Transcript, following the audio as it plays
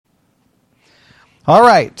All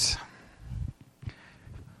right.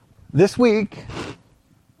 This week,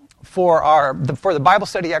 for the Bible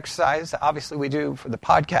study exercise, obviously we do for the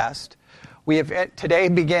podcast, today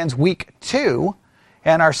begins week 2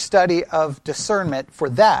 and our study of discernment for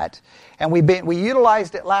that. And we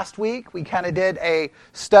utilized it last week. We kind of did a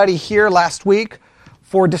study here last week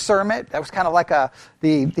for discernment. That was kind of like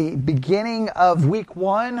the beginning of week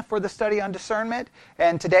 1 for the study on discernment.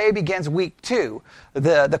 And today begins week 2.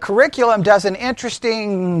 The curriculum does an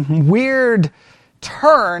interesting, weird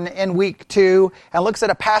turn in week 2 and looks at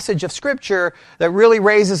a passage of Scripture that really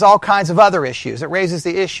raises all kinds of other issues. It raises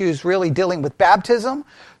the issues really dealing with baptism.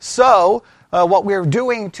 So what we're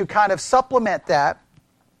doing to kind of supplement that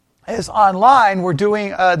is online. We're doing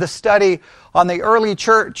the study on the early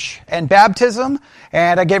church and baptism,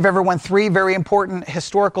 and I gave everyone 3 very important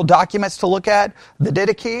historical documents to look at. The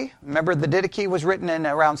Didache. Remember, the Didache was written in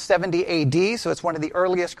around 70 AD, so it's one of the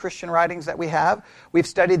earliest Christian writings that we have. We've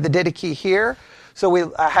studied the Didache here,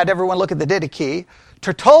 so I had everyone look at the Didache.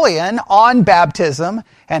 Tertullian on baptism,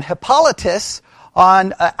 and Hippolytus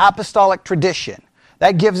on apostolic tradition.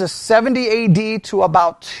 That gives us 70 AD to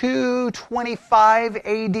about 225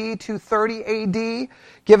 AD, 230 AD,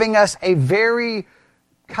 giving us a very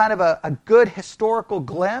kind of a good historical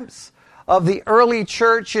glimpse of the early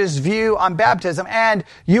church's view on baptism. And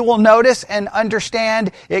you will notice and understand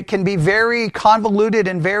it can be very convoluted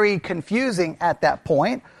and very confusing at that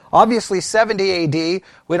point. Obviously, 70 AD,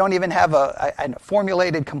 we don't even have a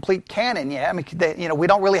formulated complete canon yet. I mean, we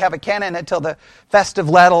don't really have a canon until the festive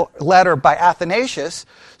letter by Athanasius.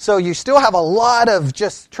 So you still have a lot of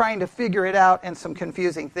just trying to figure it out and some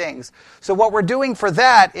confusing things. So what we're doing for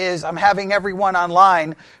that is I'm having everyone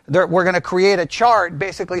online. We're going to create a chart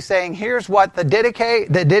basically saying here's what the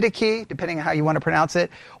Didache, depending on how you want to pronounce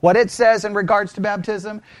it, what it says in regards to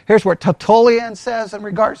baptism. Here's what Tertullian says in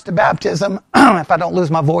regards to baptism, if I don't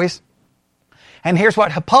lose my voice. And here's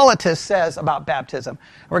what Hippolytus says about baptism.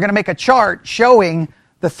 We're going to make a chart showing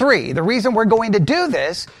the 3. The reason we're going to do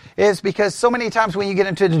this is because so many times when you get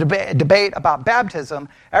into the debate about baptism,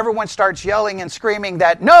 everyone starts yelling and screaming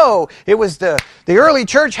that, no, it was the early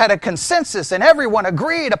church had a consensus and everyone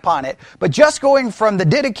agreed upon it. But just going from the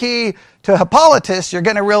Didache to Hippolytus, you're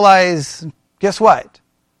going to realize, guess what?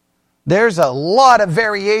 There's a lot of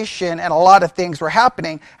variation and a lot of things were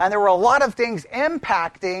happening, and there were a lot of things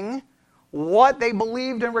impacting what they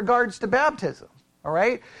believed in regards to baptism. All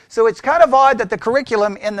right? So it's kind of odd that the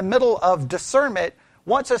curriculum in the middle of discernment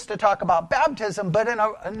wants us to talk about baptism, but in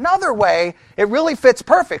another way, it really fits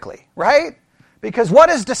perfectly, right? Because what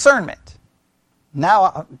is discernment?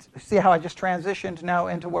 Now, see how I just transitioned now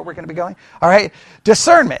into where we're going to be going? All right,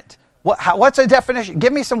 discernment. What's a definition?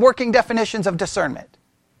 Give me some working definitions of discernment.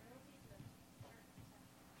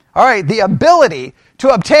 All right, the ability to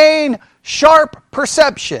obtain sharp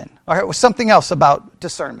perception. All right, something else about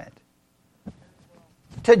discernment.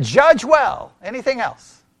 To judge well. Anything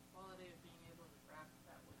else?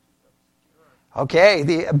 Okay,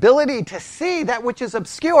 the ability to see that which is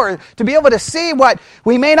obscure, to be able to see what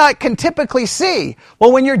we may not can typically see.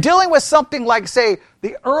 Well, when you're dealing with something like, say,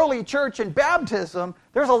 the early church and baptism,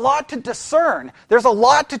 there's a lot to discern. There's a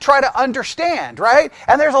lot to try to understand, right?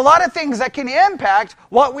 And there's a lot of things that can impact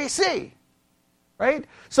what we see, right?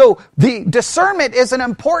 So the discernment is an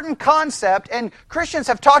important concept, and Christians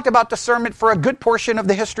have talked about discernment for a good portion of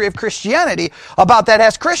the history of Christianity, about that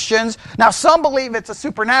as Christians. Now, some believe it's a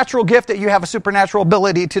supernatural gift, that you have a supernatural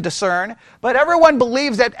ability to discern, but everyone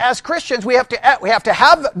believes that as Christians we have to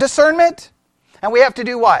have discernment, and we have to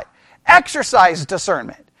do what? Exercise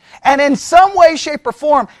discernment. And in some way, shape, or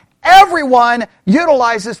form, everyone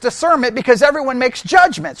utilizes discernment because everyone makes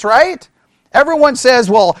judgments, right? Everyone says,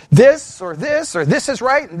 well, this or this is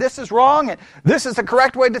right and this is wrong, and this is the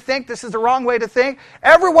correct way to think, this is the wrong way to think.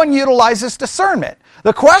 Everyone utilizes discernment.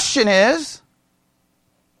 The question is,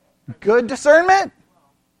 good discernment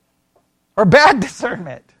or bad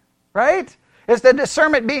discernment, right? Is the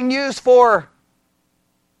discernment being used for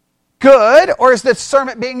good, or is the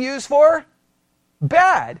discernment being used for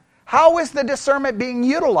bad? How is the discernment being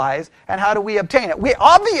utilized, and how do we obtain it? We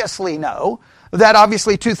obviously know that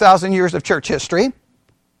 2,000 years of church history,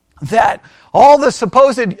 that all the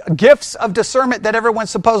supposed gifts of discernment that everyone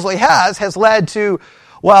supposedly has led to,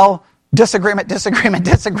 well, disagreement,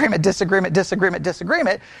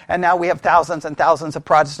 and now we have thousands and thousands of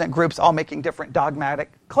Protestant groups all making different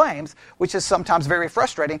dogmatic claims, which is sometimes very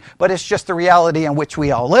frustrating, but it's just the reality in which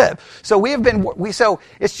we all live. So so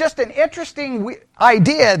it's just an interesting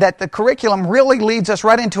idea that the curriculum really leads us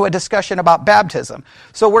right into a discussion about baptism.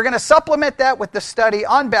 So we're going to supplement that with the study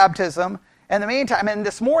on baptism, in the meantime, and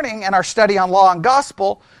this morning in our study on law and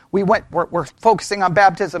gospel, we're focusing on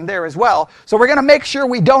baptism there as well. So we're going to make sure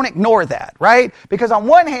we don't ignore that, right? Because on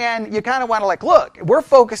one hand, you kind of want to look, we're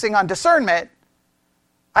focusing on discernment.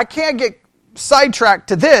 I can't get sidetracked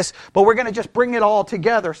to this, but we're going to just bring it all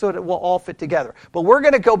together so that it will all fit together. But we're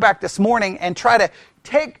going to go back this morning and try to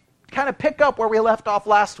pick up where we left off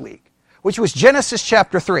last week, which was Genesis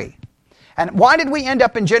chapter 3. And why did we end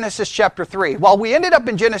up in Genesis chapter 3? Well, we ended up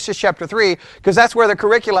in Genesis chapter 3 because that's where the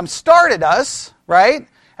curriculum started us, right?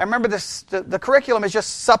 And remember, the curriculum is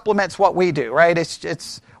just supplements what we do, right?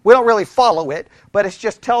 It's we don't really follow it, but it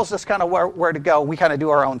just tells us kind of where to go. We kind of do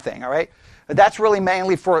our own thing, all right? That's really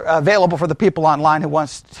mainly available for the people online who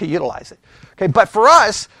wants to utilize it. Okay, but for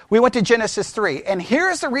us, we went to Genesis 3. And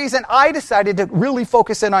here's the reason I decided to really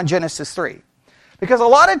focus in on Genesis 3. Because a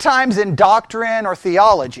lot of times in doctrine or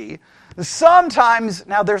theology, sometimes,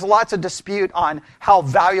 now there's lots of dispute on how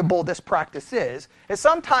valuable this practice is. It's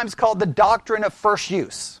sometimes called the doctrine of first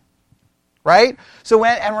use. Right?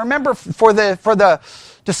 And remember, for the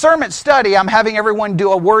discernment study, I'm having everyone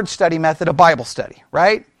do a word study method of Bible study,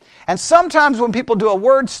 right? And sometimes when people do a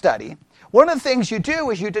word study, one of the things you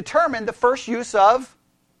do is you determine the first use of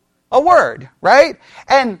a word, right?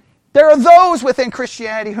 And there are those within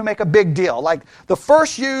Christianity who make a big deal, like the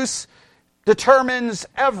first use determines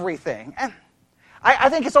everything. And I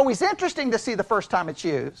think it's always interesting to see the first time it's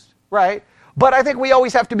used, right? But I think we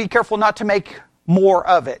always have to be careful not to make more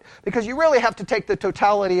of it, because you really have to take the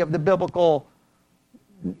totality of the biblical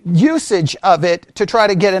usage of it to try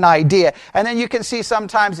to get an idea. And then you can see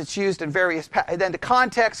sometimes it's used in then the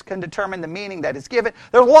context can determine the meaning that is given.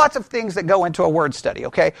 There are lots of things that go into a word study,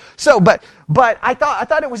 okay? So, but I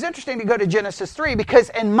thought it was interesting to go to Genesis 3 because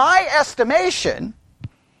in my estimation,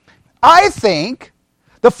 I think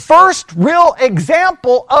the first real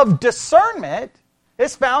example of discernment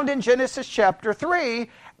is found in Genesis chapter 3,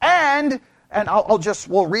 and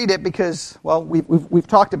we'll read it because, well, we've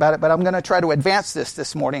talked about it, but I'm going to try to advance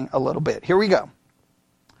this morning a little bit. Here we go.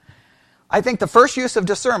 I think the first use of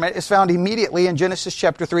discernment is found immediately in Genesis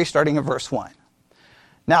chapter 3, starting in verse 1.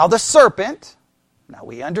 Now the serpent,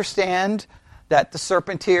 we understand that the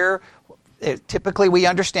serpent here, typically we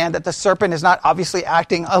understand that the serpent is not obviously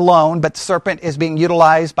acting alone, but the serpent is being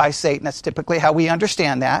utilized by Satan. That's typically how we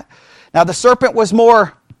understand that. Now the serpent was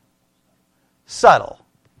more subtle.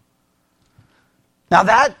 Now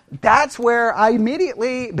that's where I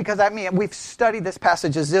immediately, because we've studied this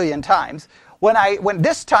passage a zillion times. When I looked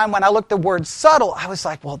at the word subtle, I was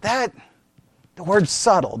like, well, the word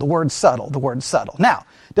subtle. Now,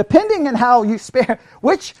 depending on how you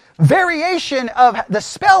which variation of the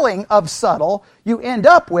spelling of subtle you end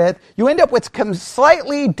up with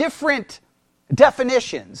slightly different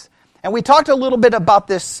definitions. And we talked a little bit about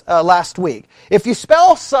this last week. If you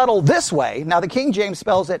spell subtle this way, now the King James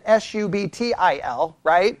spells it S-U-B-T-I-L,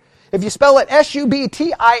 right? If you spell it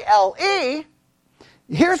S-U-B-T-I-L-E,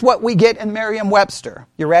 here's what we get in Merriam-Webster.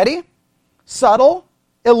 You ready? Subtle,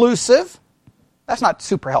 elusive. That's not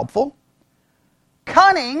super helpful.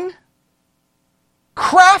 Cunning,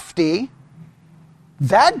 crafty.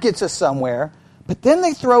 That gets us somewhere. But then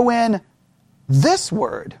they throw in this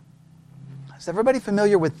word. Is everybody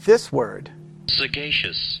familiar with this word?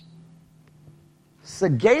 Sagacious.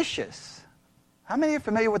 Sagacious. How many are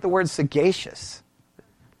familiar with the word sagacious?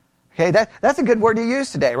 Okay, that's a good word to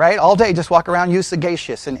use today, right? All day, just walk around, use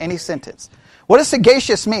sagacious in any sentence. What does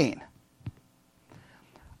sagacious mean?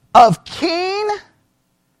 Of keen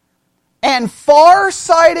and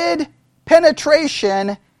far-sighted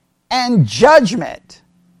penetration and judgment.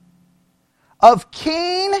 Of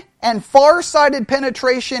keen and far-sighted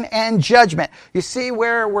penetration and judgment. You see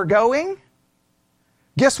where we're going?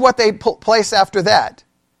 Guess what they place after that?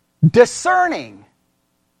 Discerning.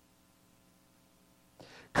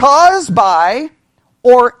 Caused by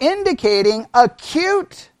or indicating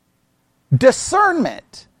acute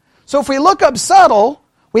discernment. So if we look up subtle,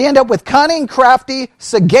 we end up with cunning, crafty,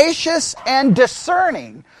 sagacious, and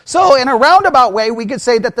discerning. So in a roundabout way, we could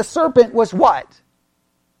say that the serpent was what?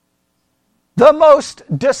 The most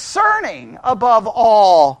discerning above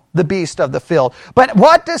all the beasts of the field. But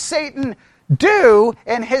what does Satan do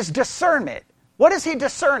in his discernment? What is he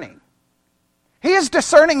discerning? He is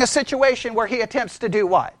discerning a situation where he attempts to do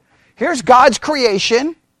what? Here's God's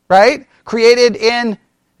creation, right? Created in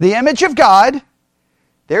the image of God.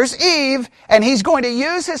 There's Eve, and he's going to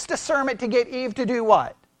use his discernment to get Eve to do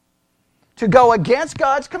what? To go against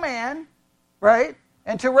God's command, right?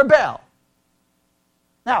 And to rebel.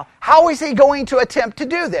 Now, how is he going to attempt to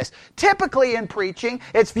do this? Typically in preaching,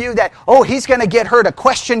 it's viewed that, he's going to get her to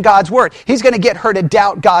question God's word. He's going to get her to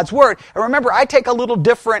doubt God's word. And remember, I take a little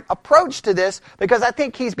different approach to this because I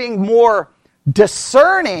think he's being more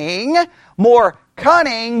discerning, more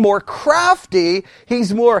cunning, more crafty. He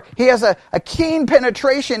has a keen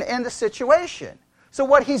penetration in the situation. So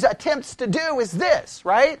what he attempts to do is this,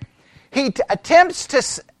 right? He attempts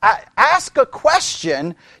to ask a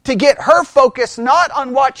question to get her focus not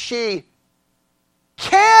on what she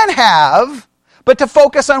can have, but to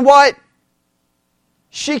focus on what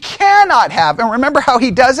she cannot have. And remember how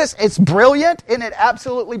he does this? It's brilliant. Isn't it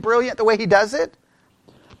absolutely brilliant the way he does it?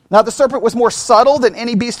 Now the serpent was more subtle than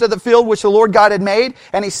any beast of the field which the Lord God had made.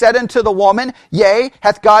 And he said unto the woman, Yea,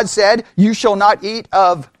 hath God said, You shall not eat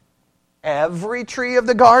of every tree of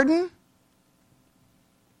the garden?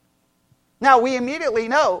 Now, we immediately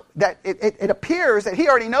know that it appears that he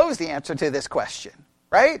already knows the answer to this question,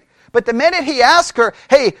 right? But the minute he asks her,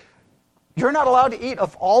 hey, you're not allowed to eat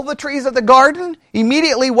of all the trees of the garden,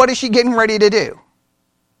 immediately what is she getting ready to do?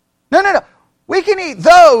 No. We can eat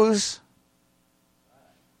those,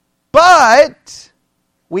 but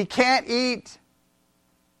we can't eat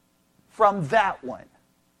from that one.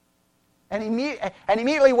 And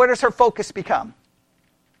immediately, where does her focus become?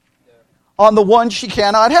 On the one she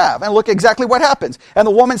cannot have. And look exactly what happens. And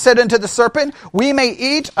the woman said unto the serpent, We may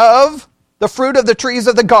eat of the fruit of the trees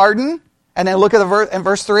of the garden. And then look at in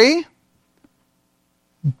verse 3.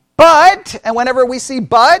 But, and whenever we see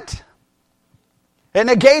but, it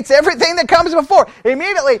negates everything that comes before.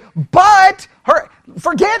 Immediately, but,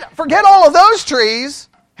 forget all of those trees.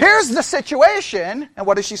 Here's the situation. And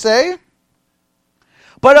what does she say?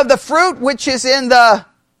 But of the fruit which is in the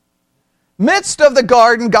midst of the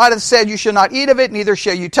garden, God hath said, You shall not eat of it, neither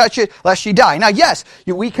shall you touch it, lest ye die. Now, yes,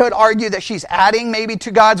 we could argue that she's adding maybe to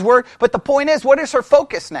God's word, but the point is, what is her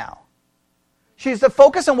focus now? She's the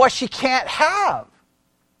focus on what she can't have.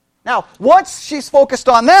 Now, once she's focused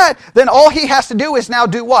on that, then all he has to do is now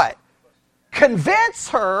do what? Convince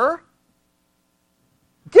her,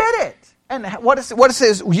 get it. And what is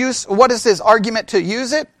his argument to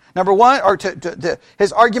use it? Number one, or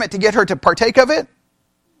his argument to get her to partake of it?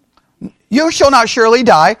 You shall not surely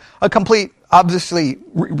die. A complete, obviously,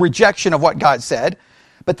 rejection of what God said.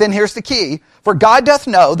 But then here's the key. For God doth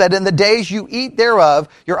know that in the days you eat thereof,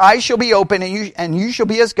 your eyes shall be open, and you shall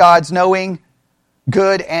be as gods, knowing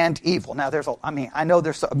good and evil. Now, I know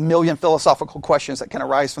there's a million philosophical questions that can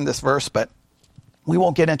arise from this verse, but we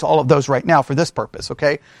won't get into all of those right now for this purpose,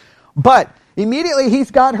 okay? But immediately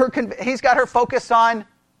he's got her focused on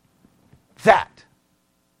that.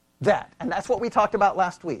 And that's what we talked about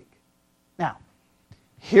last week. Now,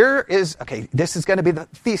 this is going to be the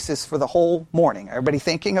thesis for the whole morning. Everybody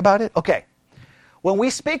thinking about it? Okay. When we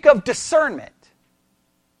speak of discernment,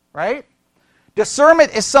 right?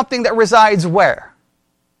 Discernment is something that resides where?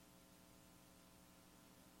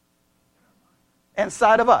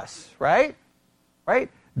 Inside of us, right? Right?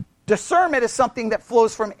 Discernment is something that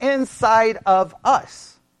flows from inside of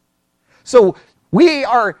us. So we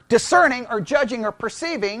are discerning or judging or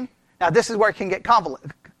perceiving. Now, this is where it can get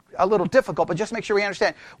a little difficult, but just make sure we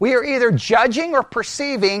understand. We are either judging or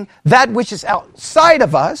perceiving that which is outside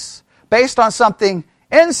of us based on something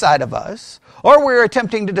inside of us, or we're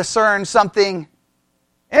attempting to discern something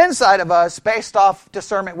inside of us based off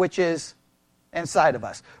discernment which is inside of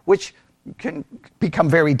us, which can become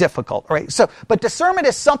very difficult, right? But discernment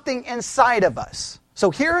is something inside of us.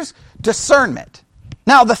 So here's discernment.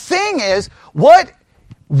 Now the thing is, what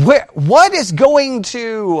is going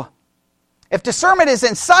to... If discernment is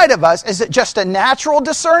inside of us, is it just a natural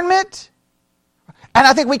discernment? And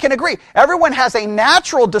I think we can agree. Everyone has a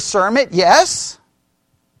natural discernment, yes?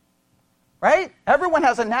 Right? Everyone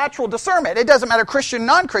has a natural discernment. It doesn't matter Christian,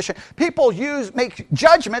 non-Christian. People make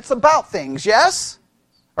judgments about things, yes?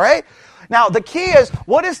 All right? Now, the key is,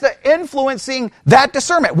 what is the influencing that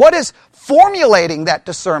discernment? What is formulating that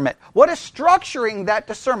discernment? What is structuring that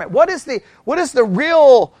discernment? What is the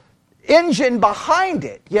real engine behind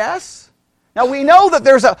it, yes? Now, we know that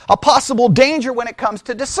there's a possible danger when it comes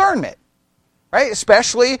to discernment, right?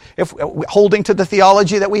 Especially if holding to the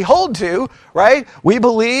theology that we hold to, right? We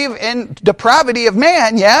believe in depravity of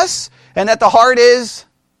man, yes? And that the heart is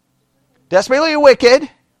desperately wicked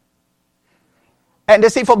and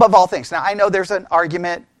deceitful above all things. Now, I know there's an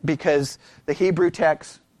argument because the Hebrew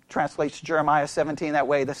text translates Jeremiah 17 that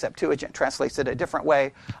way. The Septuagint translates it a different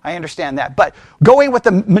way. I understand that. But going with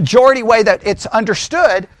the majority way that it's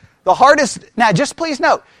understood, the heart is, now just please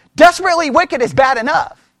note, desperately wicked is bad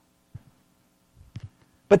enough.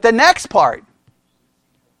 But the next part,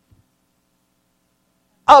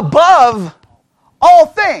 above all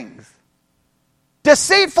things.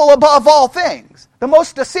 Deceitful above all things. The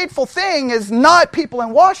most deceitful thing is not people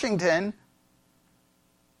in Washington.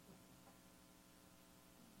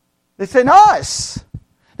 It's in us.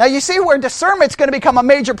 Now you see where discernment's going to become a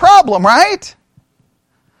major problem, right?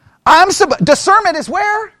 Discernment is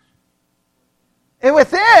where? And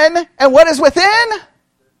within. And what is within?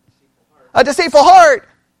 A deceitful heart.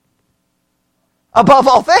 Above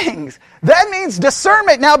all things. That means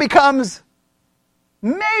discernment now becomes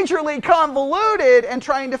majorly convoluted in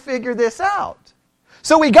trying to figure this out.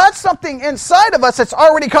 So we got something inside of us that's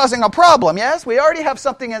already causing a problem, yes? We already have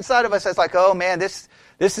something inside of us that's like, oh man, this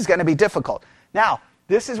is going to be difficult. Now,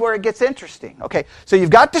 this is where it gets interesting. Okay, so you've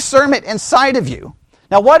got discernment inside of you.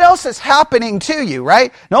 Now, what else is happening to you,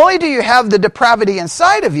 right? Not only do you have the depravity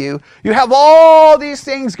inside of you, you have all these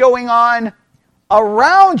things going on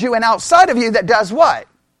around you and outside of you that does what?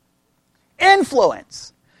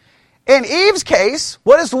 Influence. In Eve's case,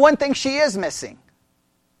 what is the one thing she is missing?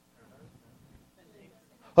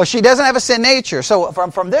 Well, she doesn't have a sin nature. So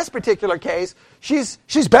from this particular case, she's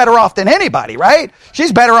better off than anybody, right?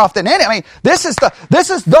 She's better off than any. I mean, this is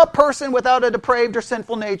the person without a depraved or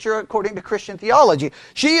sinful nature according to Christian theology.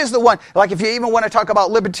 She is the one, like if you even want to talk about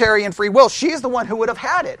libertarian free will, she is the one who would have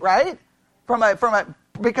had it, right?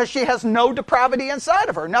 Because she has no depravity inside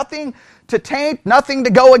of her. Nothing to taint, nothing to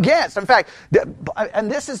go against. In fact,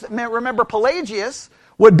 remember Pelagius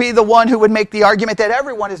would be the one who would make the argument that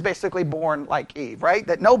everyone is basically born like Eve, right?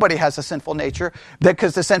 That nobody has a sinful nature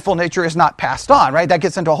because the sinful nature is not passed on, right? That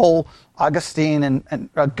gets into a whole Augustine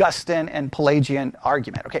and Pelagian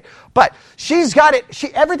argument, okay? But she's got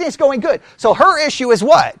it, everything's going good. So her issue is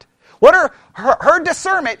what? What are her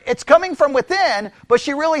discernment? It's coming from within, but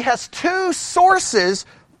she really has two sources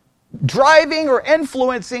driving or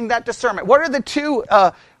influencing that discernment. What are the two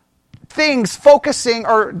things focusing,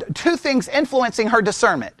 or two things influencing her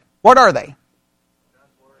discernment? What are they?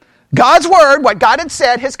 God's word, what God had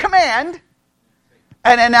said, his command,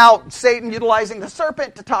 and then now Satan utilizing the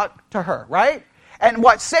serpent to talk to her, right? And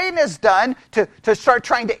what Satan has done to start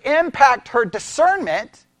trying to impact her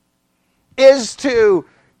discernment is to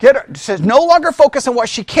get her to no longer focus on what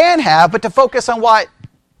she can have, but to focus on what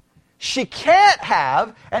she can't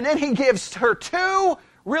have, and then he gives her two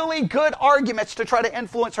really good arguments to try to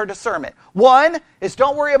influence her discernment. One is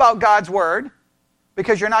don't worry about God's word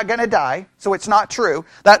because you're not going to die, so it's not true.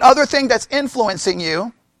 That other thing that's influencing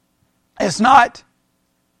you is not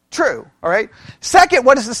true, all right? Second,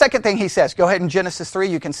 what is the second thing he says? Go ahead in Genesis 3,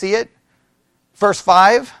 you can see it. Verse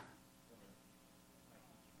 5.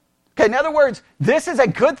 Okay, in other words, this is a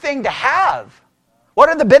good thing to have. What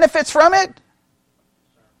are the benefits from it?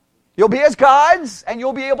 You'll be as gods, and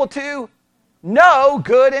you'll be able to know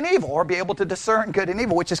good and evil, or be able to discern good and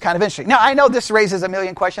evil, which is kind of interesting. Now, I know this raises a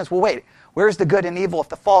million questions. Well, wait, where's the good and evil if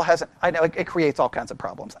the fall hasn't? I know it creates all kinds of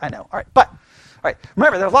problems. I know. All right, but all right.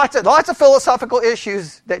 Remember, there's lots of philosophical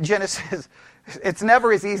issues that Genesis. It's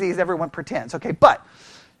never as easy as everyone pretends. Okay, but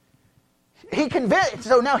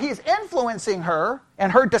so now he's influencing her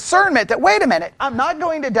and her discernment that wait a minute, I'm not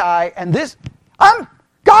going to die, and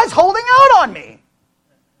God's holding out on me.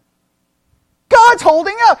 God's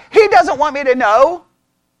holding out. He doesn't want me to know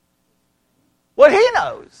what he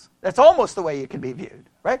knows. That's almost the way it can be viewed,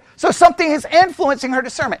 right? So something is influencing her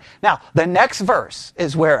discernment. Now, the next verse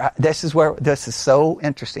is where this is so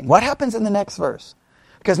interesting. What happens in the next verse?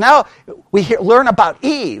 Because now we learn about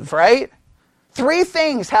Eve, right? 3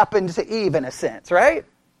 things happened to Eve in a sense, right?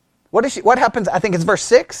 What happens? I think it's verse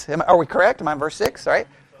 6. Are we correct? Am I in verse 6, right?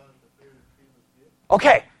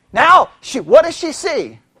 Okay. Now, what does she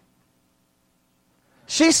see?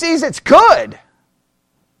 She sees it's good.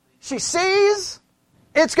 She sees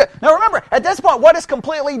it's good. Now remember, at this point, what has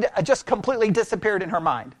completely disappeared in her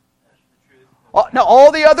mind? Now,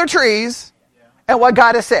 all the other trees and what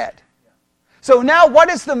God has said. So now what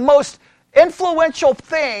is the most influential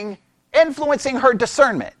thing influencing her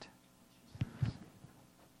discernment?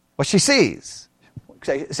 What she sees.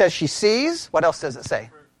 It says she sees. What else does it say?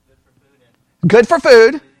 Good for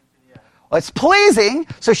food. Well, it's pleasing.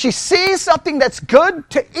 So she sees something that's good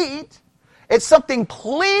to eat. It's something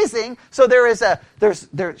pleasing. So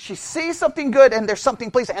she sees something good and there's something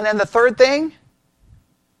pleasing. And then the third thing?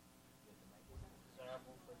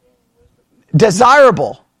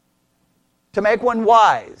 Desirable. To make one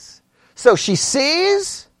wise. So she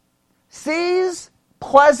sees,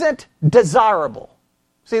 pleasant, desirable.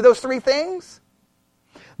 See those 3 things?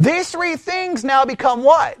 These 3 things now become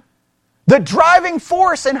what? The driving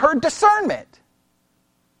force in her discernment.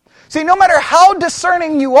 See, no matter how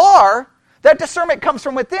discerning you are, that discernment comes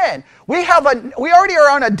from within. We already are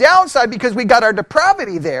on a downside because we got our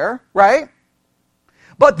depravity there, right?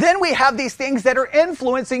 But then we have these things that are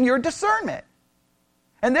influencing your discernment.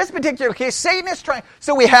 In this particular case, Satan is trying.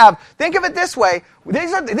 So we have, think of it this way.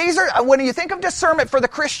 These are when you think of discernment for the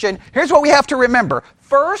Christian, here's what we have to remember.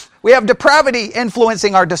 First, we have depravity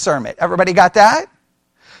influencing our discernment. Everybody got that?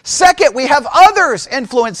 Second, we have others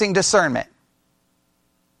influencing discernment.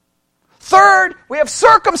 Third, we have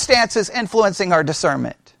circumstances influencing our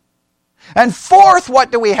discernment. And fourth,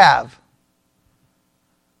 what do we have?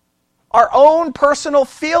 Our own personal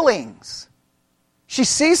feelings. She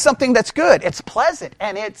sees something that's good, it's pleasant,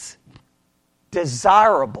 and it's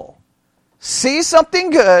desirable. See something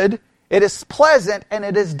good, it is pleasant, and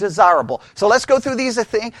it is desirable. So let's go through these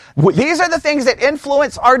things. These are the things that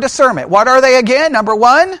influence our discernment. What are they again? Number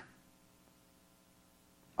one,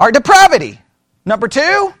 our depravity. Number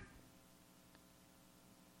two,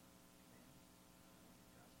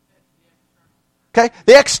 okay,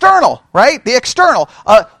 the external, right? The external.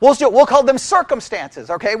 We'll call them circumstances,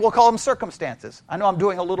 okay? We'll call them circumstances. I know I'm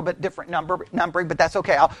doing a little bit different numbering, but that's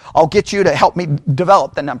okay. I'll get you to help me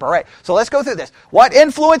develop the number, right? So let's go through this. What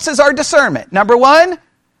influences our discernment? Number one,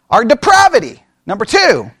 our depravity. Number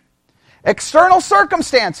two, external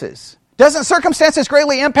circumstances. Doesn't circumstances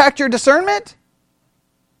greatly impact your discernment?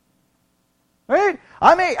 Right?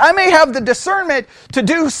 I may have the discernment to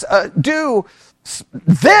do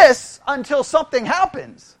this until something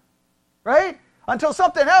happens, right? Until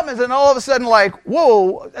something happens, and all of a sudden, like,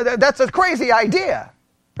 whoa, that's a crazy idea,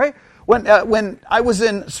 right? When I was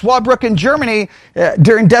in Zweibrücken, Germany,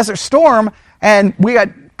 during Desert Storm, and we got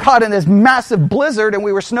caught in this massive blizzard, and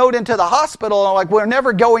we were snowed into the hospital, and we're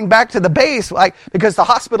never going back to the base, because the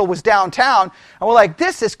hospital was downtown, and we're like,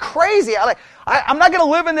 this is crazy. I'm not going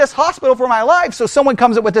to live in this hospital for my life. So someone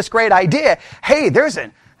comes up with this great idea. Hey, there's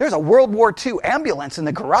a World War II ambulance in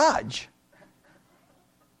the garage.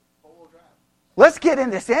 Let's get in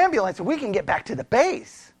this ambulance and we can get back to the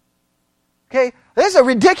base. Okay? This is a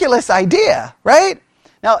ridiculous idea, right?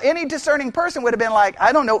 Now, any discerning person would have been like,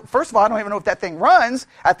 I don't know. First of all, I don't even know if that thing runs.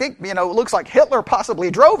 I think, it looks like Hitler possibly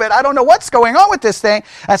drove it. I don't know what's going on with this thing.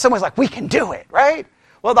 And someone's like, we can do it, right?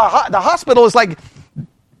 Well, the hospital is like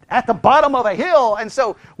at the bottom of a hill. And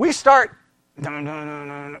so we start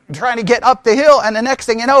trying to get up the hill, and the next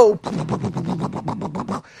thing you know,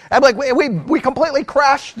 I'm like, we completely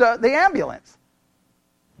crashed the ambulance.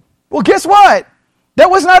 Well, guess what?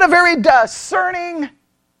 That was not a very discerning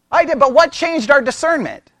idea, but what changed our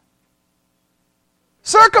discernment?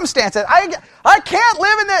 Circumstances. I can't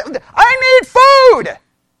live in that. I need food.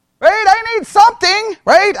 Right? I need something,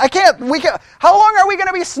 right? How long are we going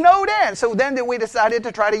to be snowed in? So then we decided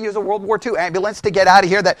to try to use a World War II ambulance to get out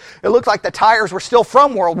of here. That it looked like the tires were still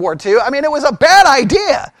from World War II. I mean, it was a bad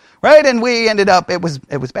idea, right? And we ended up, it was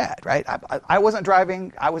bad, right? I wasn't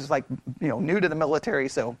driving. I was new to the military,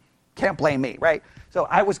 so can't blame me, right? So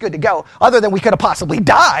I was good to go. Other than we could have possibly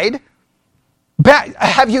died.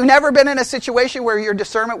 Have you never been in a situation where your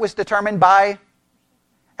discernment was determined by,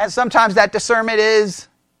 and sometimes that discernment is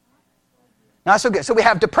not so good. So we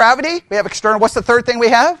have depravity, we have external. What's the third thing we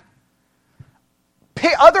have?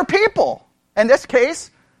 Other people. In this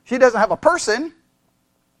case, she doesn't have a person.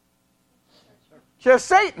 She has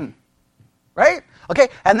Satan. Right? Okay,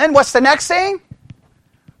 and then what's the next thing?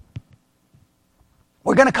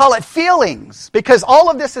 We're going to call it feelings, because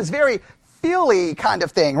all of this is very feely kind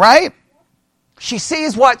of thing, right? She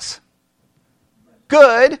sees what's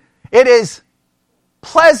good, it is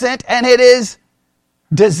pleasant, and it is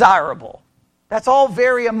desirable. That's all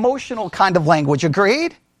very emotional kind of language.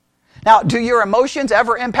 Agreed? Now, do your emotions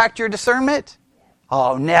ever impact your discernment?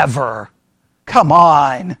 Oh, never. Come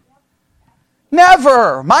on.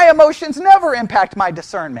 Never. My emotions never impact my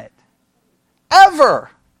discernment. Ever.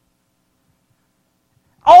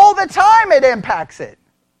 All the time it impacts it.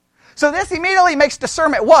 So this immediately makes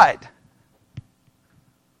discernment what?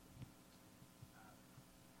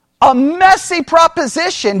 A messy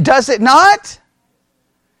proposition, does it not?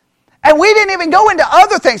 And we didn't even go into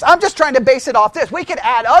other things. I'm just trying to base it off this. We could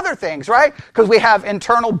add other things, right? Because we have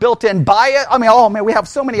internal built-in bias. We have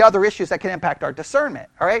so many other issues that can impact our discernment,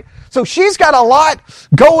 all right? So she's got a lot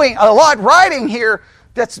riding here,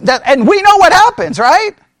 and we know what happens,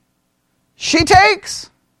 right? She gives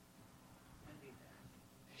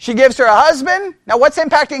her a husband. Now, what's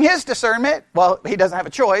impacting his discernment? Well, he doesn't have a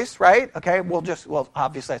choice, right? Okay,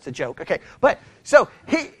 obviously that's a joke. Okay, but so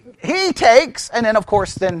he takes, and then of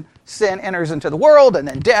course, then sin enters into the world, and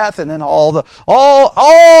then death, and then all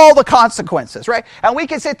the consequences, right? And we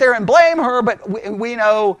can sit there and blame her, but we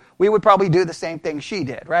know we would probably do the same thing she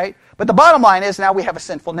did, right? But the bottom line is now we have a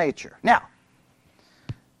sinful nature. Now,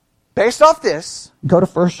 based off this, go to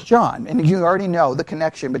 1 John. And you already know the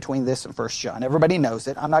connection between this and 1 John. Everybody knows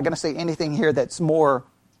it. I'm not going to say anything here that's more,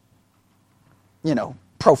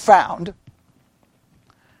 profound.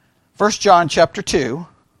 1 John chapter 2.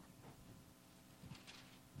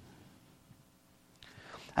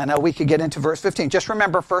 I know we could get into verse 15. Just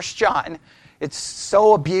remember 1 John. It's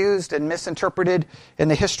so abused and misinterpreted in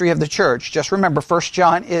the history of the church. Just remember 1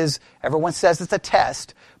 John is, everyone says it's a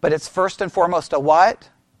test, but it's first and foremost a what?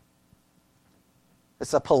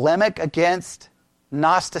 It's a polemic against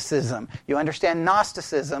Gnosticism. You understand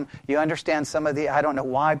Gnosticism, you understand some of the, I don't know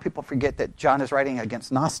why people forget that John is writing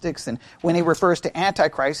against Gnostics, and when he refers to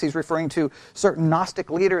Antichrist, he's referring to certain Gnostic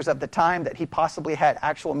leaders of the time that he possibly had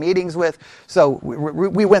actual meetings with. So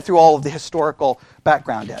we went through all of the historical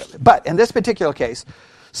background of it. But in this particular case,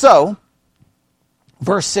 so,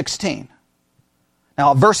 verse 16.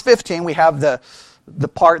 Now, verse 15, we have the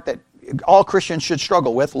part that all Christians should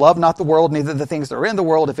struggle with. Love not the world, neither the things that are in the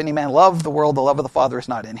world. If any man love the world, the love of the Father is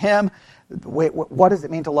not in him. What does it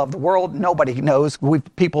mean to love the world? Nobody knows.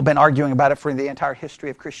 People have been arguing about it for the entire history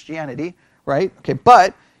of Christianity, right? Okay,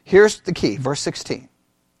 but here's the key, verse 16.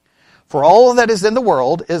 For all that is in the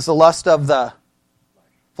world is the lust of the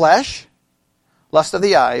flesh, lust of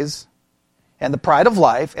the eyes, and the pride of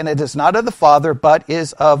life, and it is not of the Father, but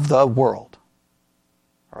is of the world.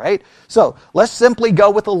 All right? So let's simply go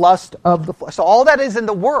with the lust of the flesh. So all that is in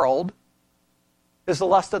the world is the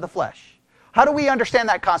lust of the flesh. How do we understand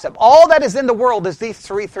that concept? All that is in the world is these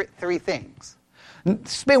three things.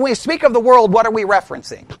 When we speak of the world, what are we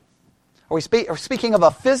referencing? Are we speaking of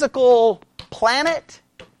a physical planet?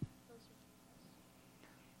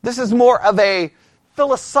 This is more of a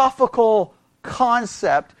philosophical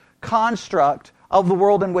construct of the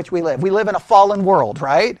world in which we live. We live in a fallen world,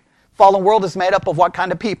 right? Fallen world is made up of what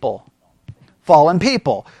kind of people? Fallen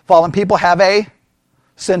people. Fallen people have a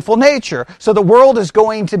sinful nature. So the world is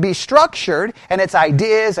going to be structured, and its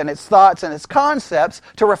ideas and its thoughts and its concepts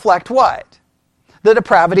to reflect what? The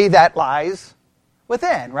depravity that lies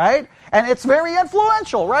within, right? And it's very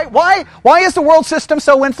influential, right? Why is the world system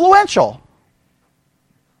so influential?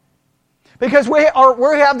 Because we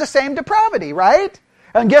have the same depravity, right?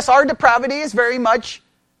 And guess our depravity is very much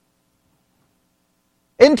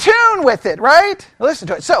in tune with it, right? Listen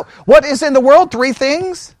to it. So, what is in the world? Three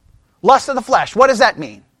things. Lust of the flesh. What does that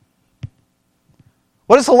mean?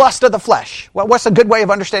 What is the lust of the flesh? What's a good way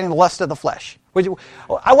of understanding the lust of the flesh?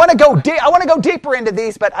 I want to go deeper into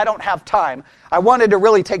these, but I don't have time. I wanted to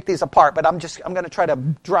really take these apart, but I'm going to try to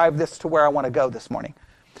drive this to where I want to go this morning.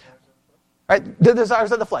 Right? The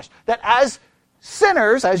desires of the flesh. That as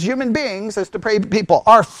sinners, as human beings, as depraved people,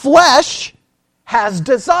 our flesh has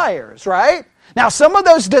desires, right? Now, some of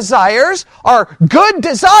those desires are good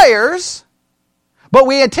desires, but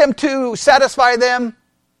we attempt to satisfy them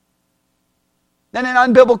in an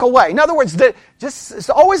unbiblical way. In other words, it's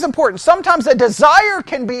always important. Sometimes a desire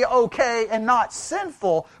can be okay and not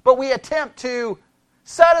sinful, but we attempt to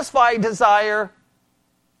satisfy desire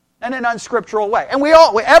in an unscriptural way. And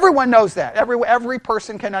everyone knows that. Every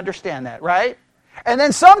person can understand that, right? And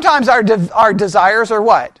then sometimes our desires are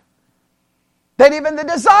what? That even the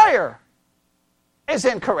desire is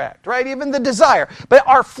incorrect, right? Even the desire. But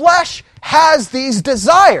our flesh has these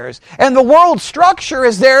desires, and the world structure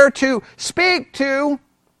is there to speak to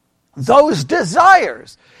those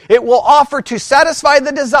desires. It will offer to satisfy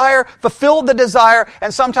the desire, fulfill the desire,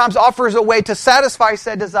 and sometimes offers a way to satisfy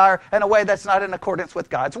said desire in a way that's not in accordance with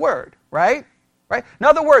God's word, right? Right? In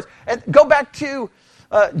other words, go back to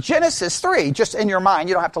Genesis 3, just in your mind,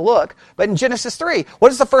 you don't have to look, but in Genesis 3,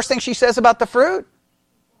 what is the first thing she says about the fruit?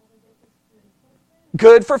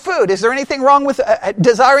 Good for food. Is there anything wrong with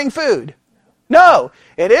desiring food? No.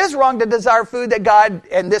 It is wrong to desire food that God,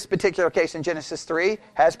 in this particular case in Genesis 3,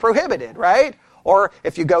 has prohibited, right? Or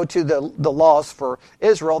if you go to the laws for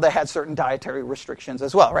Israel, they had certain dietary restrictions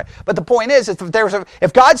as well, right? But the point is,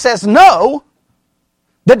 if God says no,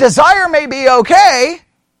 the desire may be okay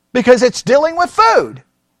because it's dealing with food.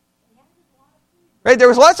 Right? There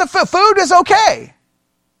was lots of food. Food is okay.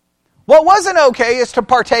 What wasn't okay is to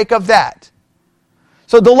partake of that.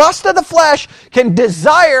 So the lust of the flesh can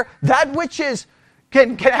desire that which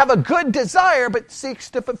can have a good desire, but seeks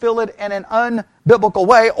to fulfill it in an unbiblical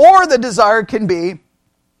way, or the desire can be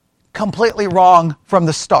completely wrong from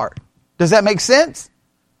the start. Does that make sense?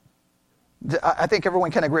 I think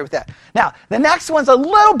everyone can agree with that. Now, the next one's a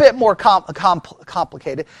little bit more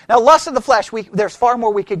complicated. Now, lust of the flesh, there's far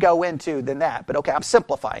more we could go into than that, but okay, I'm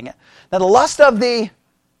simplifying it. Now, the lust of the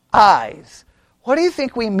eyes. What do you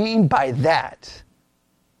think we mean by that?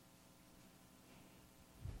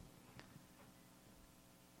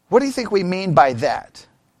 What do you think we mean by that?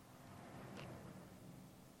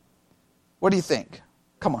 What do you think?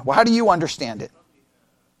 Come on. Well, how do you understand it?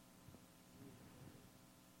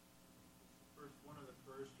 One of the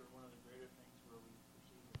first or one of the greater things where we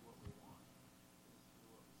perceive what we want is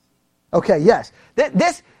what we see. Okay, yes.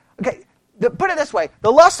 Put it this way.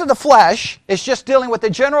 The lust of the flesh is just dealing with the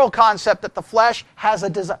general concept that the flesh has a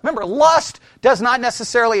desire. Remember, lust does not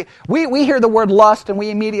necessarily... We hear the word lust and we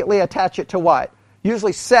immediately attach it to what?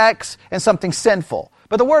 Usually sex and something sinful.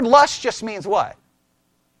 But the word lust just means what?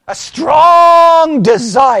 A strong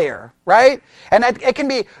desire, right? And it can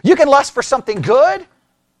be... You can lust for something good.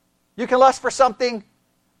 You can lust for something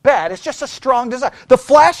bad. It's just a strong desire. The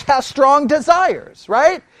flesh has strong desires,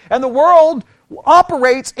 right? And the world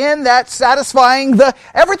operates in that satisfying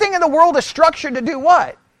everything in the world is structured to do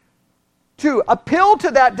what? To appeal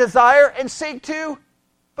to that desire and seek to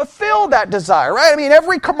fulfill that desire, right? I mean,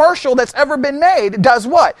 every commercial that's ever been made does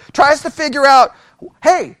what? Tries to figure out,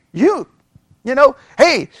 hey,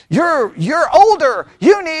 hey, you're older.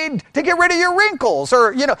 You need to get rid of your wrinkles.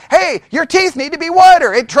 Or, hey, your teeth need to be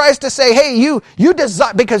whiter. It tries to say, hey, you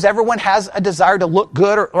desire, because everyone has a desire to look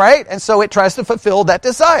good, right? And so it tries to fulfill that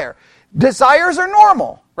desire. Desires are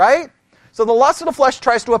normal, right? So the lust of the flesh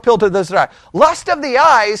tries to appeal to the desire. Lust of the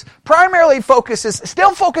eyes primarily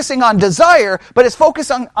still focusing on desire, but it's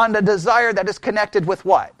focusing on the desire that is connected with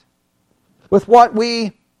what? With what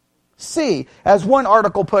we see. As one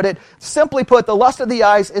article put it, simply put, the lust of the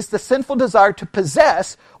eyes is the sinful desire to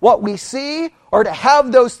possess what we see or to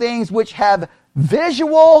have those things which have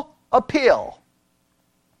visual appeal.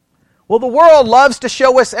 Well, the world loves to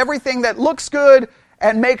show us everything that looks good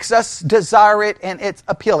and makes us desire it, and it's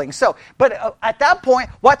appealing. But at that point,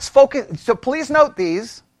 what's focused? So please note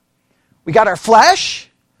these. We got our flesh,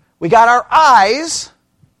 we got our eyes,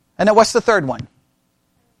 and then what's the third one?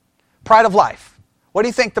 Pride of life. What do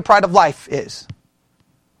you think the pride of life is?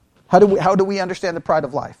 How do we understand the pride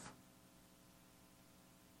of life?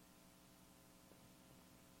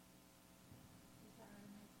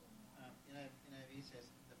 NIV says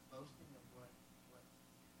the boasting of what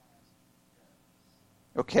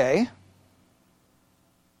has. Okay.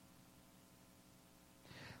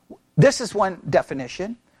 This is one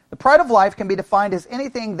definition. The pride of life can be defined as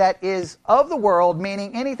anything that is of the world,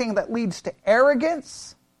 meaning anything that leads to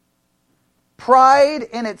arrogance, pride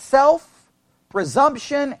in itself,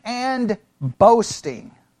 presumption, and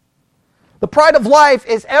boasting. The pride of life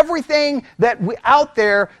is everything out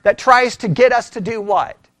there that tries to get us to do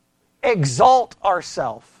what? Exalt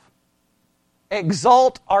ourselves.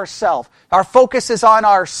 Exalt ourselves. Our focus is on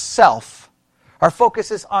ourself. Our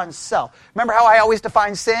focus is on self. Remember how I always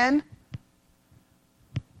define sin?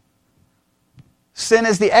 Sin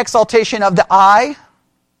is the exaltation of the I,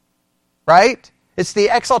 right? It's the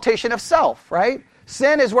exaltation of self, right?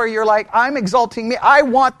 Sin is where you're like, I'm exalting me. I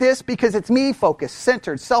want this because it's me focused,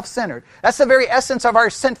 centered, self-centered. That's the very essence of our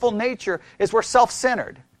sinful nature, is we're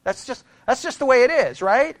self-centered. That's just the way it is,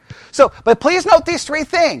 right? So, but please note these three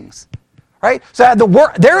things, right? So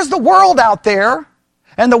there's the world out there,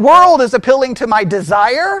 and the world is appealing to my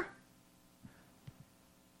desire,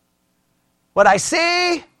 what I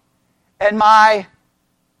see, and my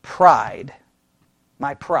pride.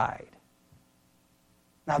 My pride.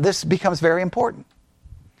 Now this becomes very important.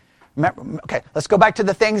 Remember, okay, let's go back to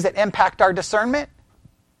the things that impact our discernment.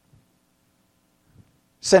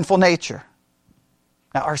 Sinful nature.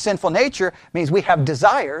 Now our sinful nature means we have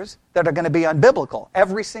desires that are going to be unbiblical.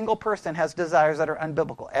 Every single person has desires that are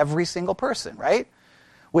unbiblical. Every single person, right?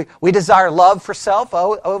 We desire love for self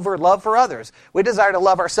over love for others. We desire to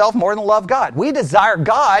love ourselves more than love God. We desire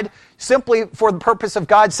God simply for the purpose of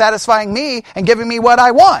God satisfying me and giving me what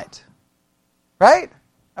I want. Right?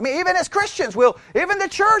 I mean, even as Christians, even the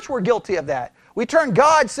church, we're guilty of that. We turn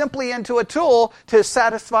God simply into a tool to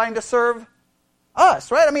satisfy and to serve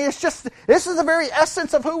us, right? I mean, this is the very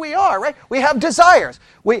essence of who we are, right? We have desires.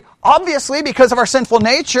 We, obviously, because of our sinful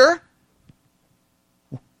nature,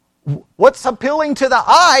 what's appealing to the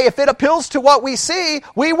eye, if it appeals to what we see,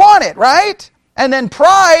 we want it, right? And then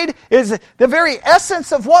pride is the very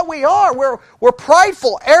essence of what we are. We're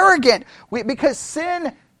prideful, arrogant, because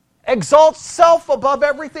sin exalts self above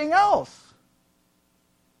everything else.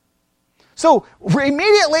 So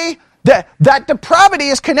immediately, that depravity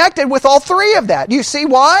is connected with all three of that. You see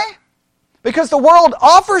why? Because the world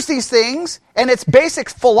offers these things and its basic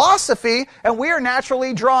philosophy, and we are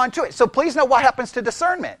naturally drawn to it. So please know what happens to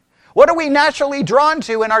discernment. What are we naturally drawn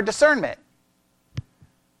to in our discernment?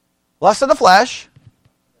 Lust of the flesh,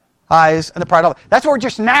 eyes, and the pride of life. That's what we're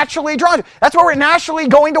just naturally drawn to. That's what we're naturally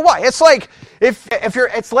going to what? It's like if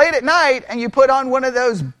it's late at night and you put on one of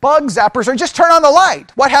those bug zappers or just turn on the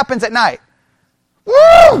light. What happens at night?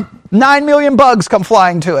 Woo! 9 million bugs come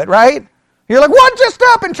flying to it, right? You're like, what just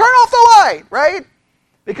happened? Turn off the light, right?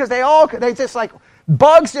 Because they just like,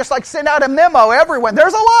 bugs just like send out a memo everyone,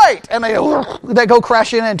 there's a light, and they go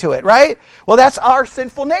crashing into it, right? Well, that's our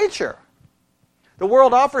sinful nature. The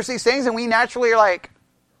world offers these things, and we naturally are like,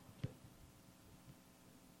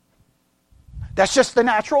 that's just the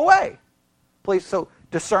natural way. Please, so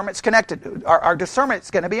discernment's connected. Our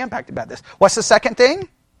discernment's going to be impacted by this. What's the second thing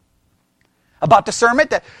about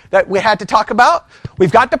discernment that we had to talk about?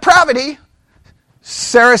 We've got depravity.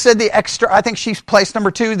 Sarah said I think she's placed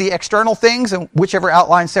number 2, the external things, and whichever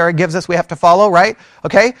outline Sarah gives us, we have to follow, right?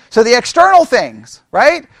 Okay, so the external things,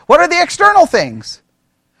 right? What are the external things?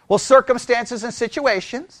 Well, circumstances and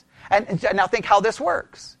situations. And now think how this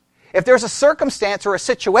works. If there's a circumstance or a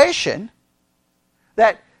situation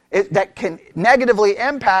that can negatively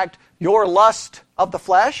impact your lust of the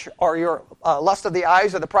flesh or your lust of the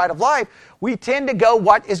eyes or the pride of life, we tend to go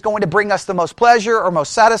what is going to bring us the most pleasure or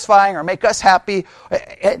most satisfying or make us happy.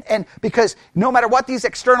 And because no matter what these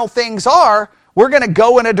external things are, we're going to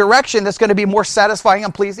go in a direction that's going to be more satisfying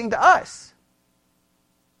and pleasing to us.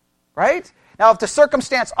 Right? Now, if the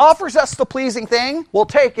circumstance offers us the pleasing thing, we'll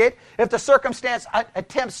take it. If the circumstance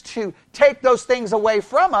attempts to take those things away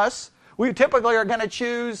from us, we typically are going to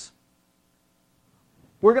choose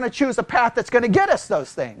a path that's going to get us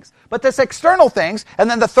those things. But this external things, and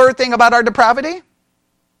then the third thing about our depravity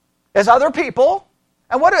is other people.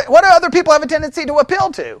 And what do other people have a tendency to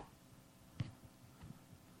appeal to?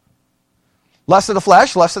 Lust of the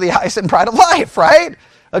flesh, lust of the eyes, and pride of life, right?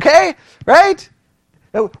 Okay? Right?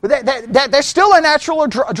 There's still a natural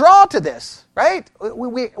draw to this, right?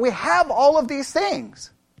 We have all of these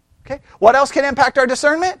things. Okay? What else can impact our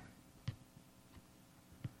discernment?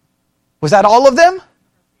 Was that all of them?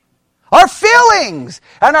 Our feelings!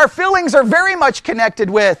 And our feelings are very much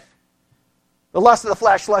connected with the lust of the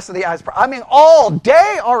flesh, lust of the eyes. I mean, all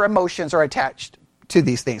day our emotions are attached to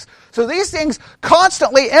these things. So these things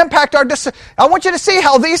constantly impact our discernment. I want you to see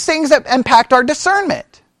how these things impact our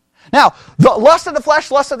discernment. Now, the lust of the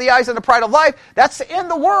flesh, lust of the eyes, and the pride of life, that's in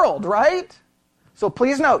the world, right? So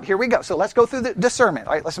please note, here we go. So let's go through the discernment.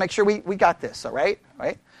 All right, let's make sure we got this, all right? All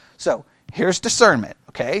right? So here's discernment,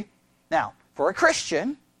 okay? Now, for a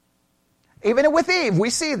Christian, even with Eve, we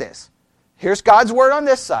see this. Here's God's word on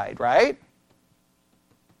this side, right?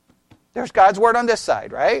 There's God's word on this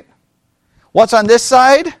side, right? What's on this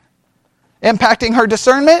side impacting her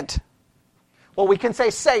discernment? Well, we can say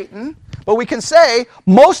Satan, but we can say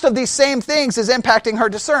most of these same things is impacting her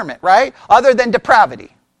discernment, right? Other than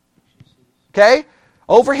depravity. Okay?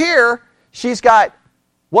 Over here, she's got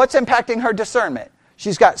what's impacting her discernment.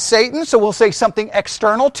 She's got Satan, so we'll say something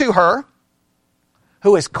external to her,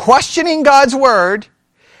 who is questioning God's word,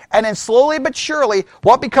 and then slowly but surely,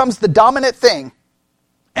 what becomes the dominant thing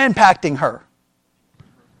impacting her?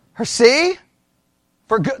 Her see?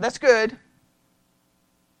 For good, that's good.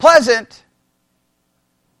 Pleasant.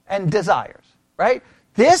 And desires, right?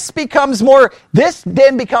 This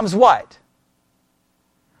then becomes what?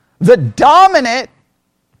 The dominant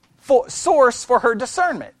source for her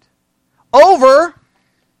discernment over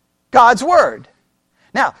God's word.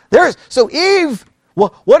 Now, so Eve,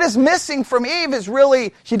 well, what is missing from Eve is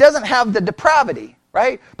really, she doesn't have the depravity,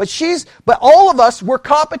 right? But all of us, we're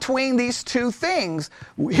caught between these two things.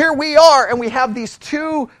 Here we are, and we have these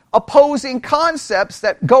two opposing concepts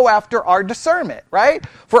that go after our discernment, right?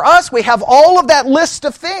 For us, we have all of that list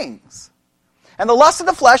of things. And the lust of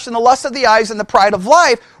the flesh and the lust of the eyes and the pride of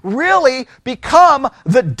life really become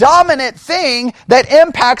the dominant thing that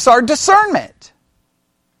impacts our discernment.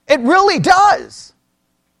 It really does.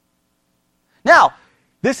 Now,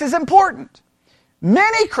 this is important.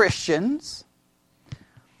 Many Christians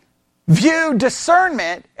view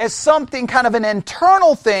discernment as something kind of an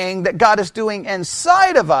internal thing that God is doing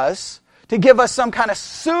inside of us to give us some kind of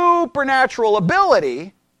supernatural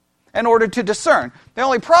ability in order to discern. The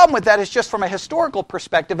only problem with that is just from a historical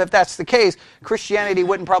perspective. If that's the case, Christianity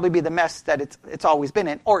wouldn't probably be the mess that it's always been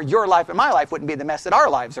in, or your life and my life wouldn't be the mess that our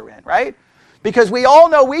lives are in, right? Because we all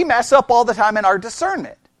know we mess up all the time in our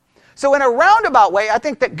discernment. So in a roundabout way, I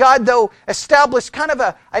think that God, though, established kind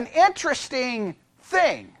of an interesting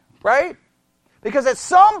thing, right? Because at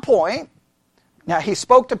some point, now he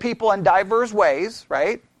spoke to people in diverse ways,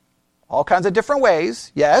 right? All kinds of different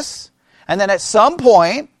ways, yes. And then at some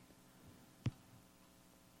point,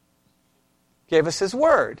 gave us his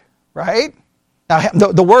word, right? Now,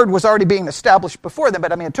 the word was already being established before then,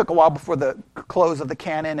 but I mean, it took a while before the close of the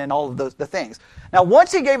canon and all of the things. Now,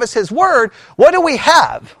 once he gave us his word, what do we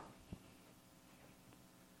have?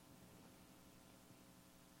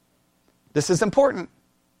 This is important.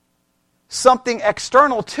 Something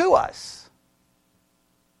external to us.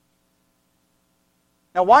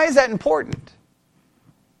 Now, why is that important?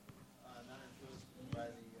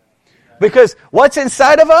 Because what's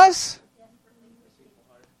inside of us?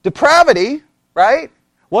 Depravity, right?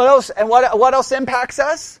 What else? And what else impacts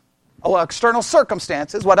us? Oh, well, external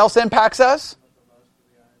circumstances. What else impacts us?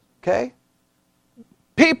 Okay.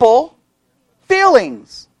 People,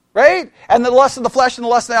 feelings, right? And the lust of the flesh and the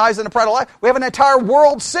lust of the eyes and the pride of life. We have an entire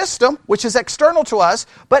world system which is external to us,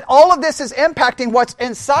 but all of this is impacting what's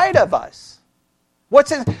inside of us.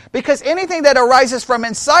 Because anything that arises from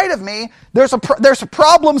inside of me, there's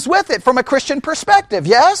problems with it from a Christian perspective,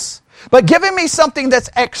 yes? But giving me something that's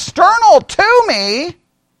external to me,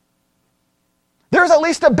 there's at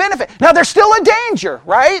least a benefit. Now, there's still a danger,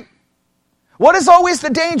 right? What is always the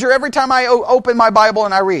danger every time I open my Bible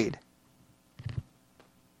and I read?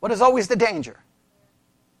 What is always the danger?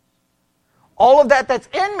 All of that's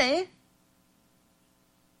in me,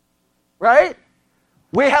 right?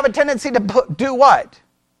 We have a tendency to do what?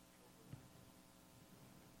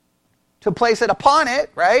 To place it upon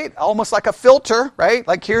it, right? Almost like a filter, right?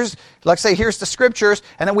 Like let's say here's the scriptures,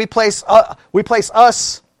 and then we place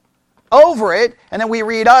us over it, and then we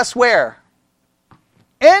read us where?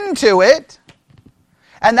 Into it.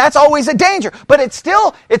 And that's always a danger. But it's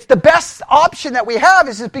the best option that we have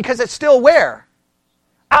is because it's still where?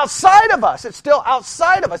 Outside of us. It's still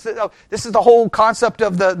outside of us. This is the whole concept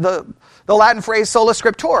of the Latin phrase sola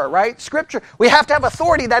scriptura, right? Scripture. We have to have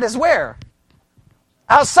authority that is where?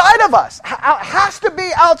 Outside of us. It has to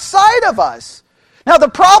be outside of us. Now the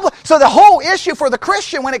whole issue for the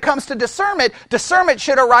Christian when it comes to discernment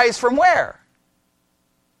should arise from where?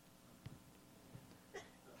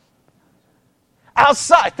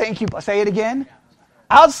 Outside. Thank you. Say it again.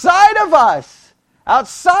 Outside of us.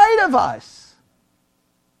 Outside of us.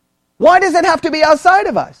 Why does it have to be outside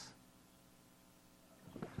of us?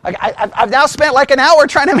 I've now spent like an hour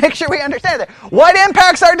trying to make sure we understand that. What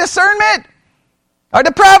impacts our discernment? Our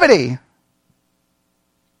depravity.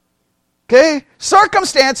 Okay?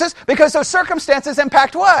 Circumstances, because those circumstances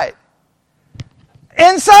impact what?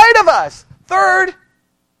 Inside of us. Third,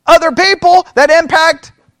 other people that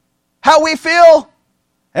impact how we feel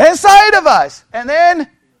inside of us. And then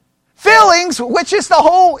feelings, which is the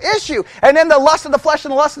whole issue. And then the lust of the flesh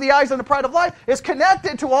and the lust of the eyes and the pride of life is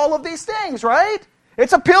connected to all of these things, right?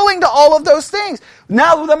 It's appealing to all of those things.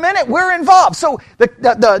 Now, the minute we're involved, so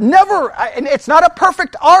and it's not a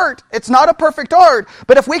perfect art. It's not a perfect art.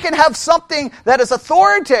 But if we can have something that is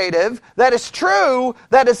authoritative, that is true,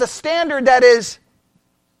 that is a standard that is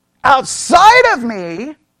outside of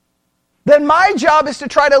me, then my job is to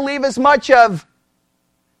try to leave as much of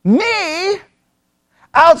me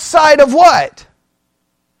outside of what?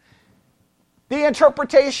 The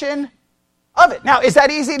interpretation of it. Now, is that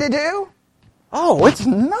easy to do? Oh, it's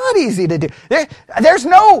not easy to do. There's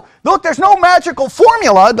no magical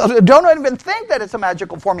formula. Don't even think that it's a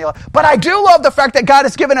magical formula. But I do love the fact that God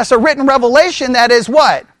has given us a written revelation that is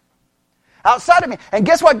what? Outside of me. And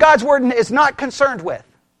guess what God's word is not concerned with?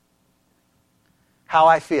 How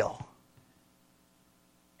I feel.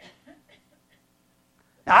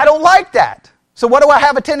 Now, I don't like that. So what do I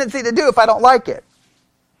have a tendency to do if I don't like it?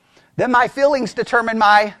 Then my feelings determine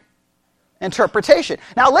my interpretation.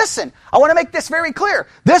 Now listen, I want to make this very clear.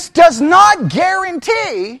 This does not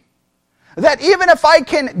guarantee that even if I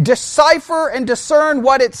can decipher and discern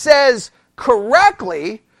what it says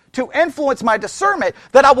correctly to influence my discernment,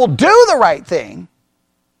 that I will do the right thing.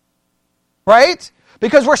 Right?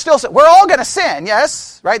 Because we're all going to sin,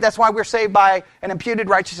 yes? Right? That's why we're saved by an imputed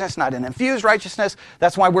righteousness, not an infused righteousness.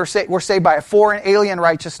 That's why we're saved by a foreign alien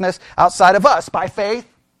righteousness outside of us, by faith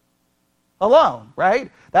alone,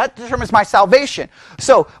 right? That determines my salvation.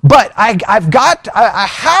 So, but I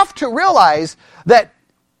have to realize that,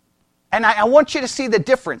 and I want you to see the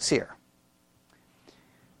difference here.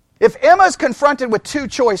 If Emma's confronted with two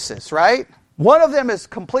choices, right? One of them is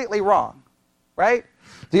completely wrong, right?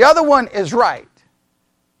 The other one is right.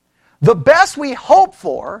 The best we hope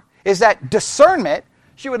for is that discernment,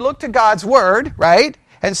 she would look to God's word, right?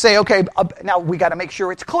 And say, okay, now we got to make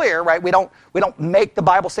sure it's clear, right? We don't make the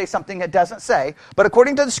Bible say something it doesn't say. But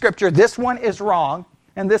according to the scripture, this one is wrong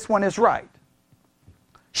and this one is right.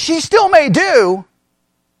 She still may do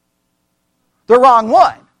the wrong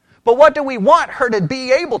one. But what do we want her to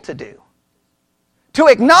be able to do? To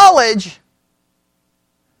acknowledge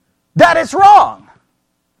that it's wrong.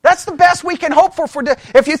 That's the best we can hope for.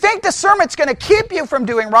 If you think discernment's going to keep you from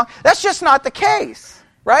doing wrong, that's just not the case,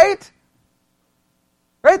 right?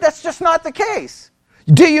 Right? That's just not the case.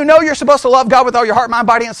 Do you know you're supposed to love God with all your heart, mind,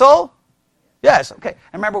 body, and soul? Yes, okay.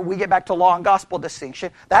 And remember, we get back to law and gospel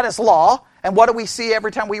distinction. That is law. And what do we see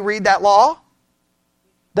every time we read that law?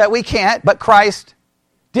 That we can't, but Christ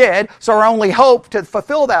did. So our only hope to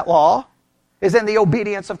fulfill that law is in the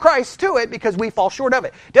obedience of Christ to it, because we fall short of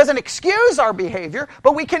it. Doesn't excuse our behavior,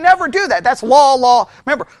 but we can never do that. That's law.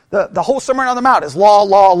 Remember, the whole Sermon on the Mount is law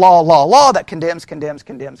that condemns.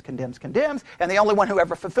 And the only one who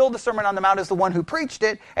ever fulfilled the Sermon on the Mount is the one who preached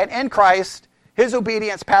it. And in Christ, his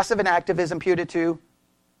obedience, passive and active, is imputed to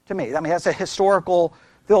me. I mean, that's a historical,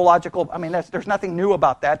 theological, there's nothing new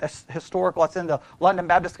about that. That's historical. It's in the London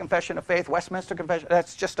Baptist Confession of Faith, Westminster Confession.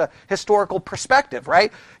 That's just a historical perspective,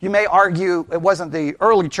 right? You may argue it wasn't the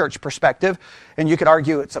early church perspective, and you could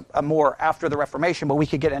argue it's a more after the Reformation, but we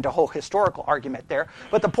could get into a whole historical argument there.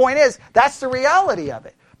 But the point is, that's the reality of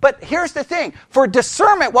it. But here's the thing. For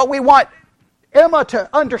discernment, what we want Emma to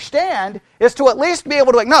understand is to at least be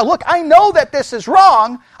able to acknowledge, look, I know that this is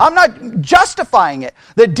wrong. I'm not justifying it.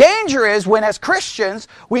 The danger is when, as Christians,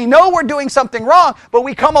 we know we're doing something wrong, but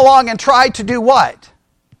we come along and try to do what?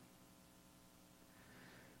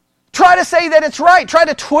 Try to say that it's right. Try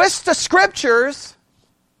to twist the scriptures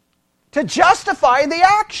to justify the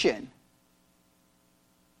action.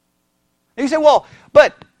 And you say, well,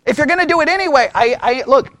 but if you're going to do it anyway,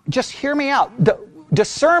 look, just hear me out.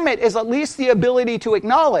 Discernment is at least the ability to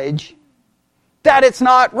acknowledge that it's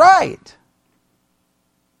not right.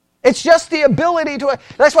 It's just the ability to.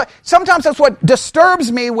 Sometimes that's what disturbs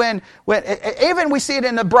me when even we see it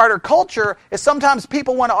in the broader culture, is sometimes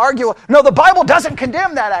people want to argue, no, the Bible doesn't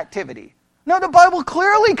condemn that activity. No, the Bible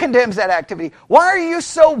clearly condemns that activity. Why are you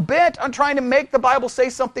so bent on trying to make the Bible say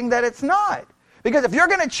something that it's not? Because if you're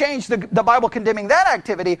going to change the Bible condemning that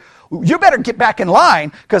activity, you better get back in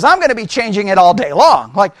line, because I'm going to be changing it all day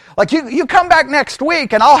long. Like you come back next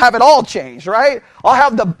week and I'll have it all changed, right? I'll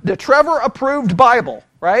have the Trevor approved Bible,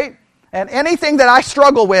 right? And anything that I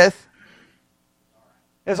struggle with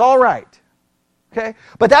is all right. Okay?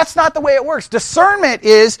 But that's not the way it works. Discernment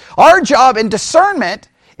is, our job in discernment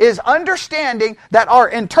is understanding that our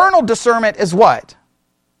internal discernment is what?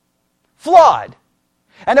 Flawed.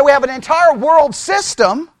 And that we have an entire world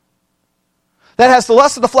system that has the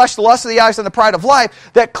lust of the flesh, the lust of the eyes, and the pride of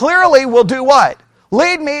life that clearly will do what?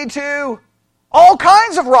 Lead me to all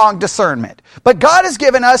kinds of wrong discernment. But God has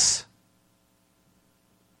given us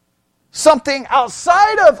something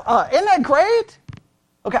outside of us. Isn't that great?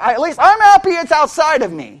 Okay, at least I'm happy it's outside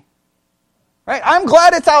of me. Right? I'm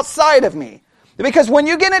glad it's outside of me. Because when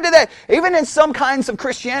you get into that, even in some kinds of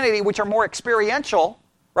Christianity which are more experiential,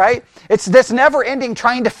 right? It's this never-ending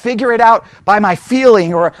trying to figure it out by my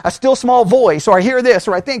feeling, or a still small voice, or I hear this,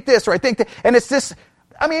 or I think this, or I think that. And it's this,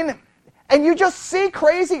 and you just see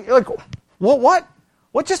crazy, like, well,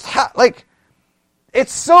 what just happened?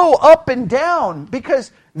 It's so up and down,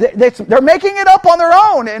 because they're making it up on their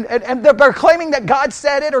own, and they're claiming that God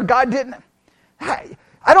said it or God didn't.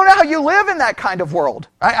 I don't know how you live in that kind of world.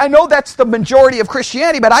 I know that's the majority of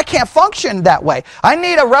Christianity, but I can't function that way. I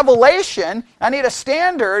need a revelation. I need a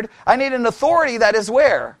standard. I need an authority that is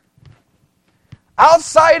where?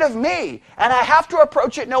 Outside of me. And I have to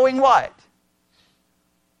approach it knowing what?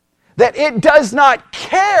 That it does not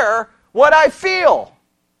care what I feel.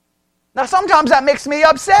 Now, sometimes that makes me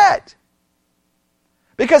upset.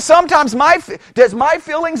 Because sometimes does my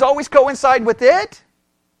feelings always coincide with it?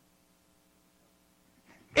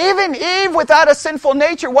 Even Eve, without a sinful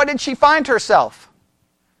nature, what did she find herself?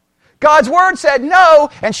 God's word said no,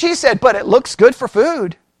 and she said, but it looks good for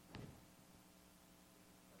food.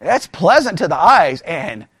 That's pleasant to the eyes,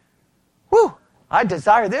 and I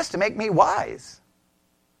desire this to make me wise.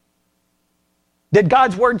 Did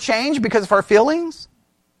God's word change because of our feelings?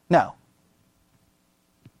 No.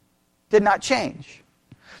 Did not change.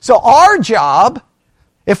 So our job,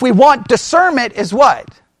 if we want discernment, is what?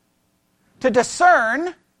 To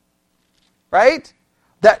discern, right?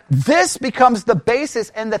 That this becomes the basis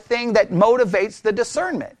and the thing that motivates the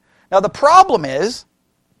discernment. Now the problem is,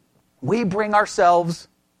 we bring ourselves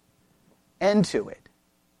into it.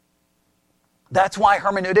 That's why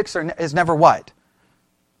hermeneutics is never what?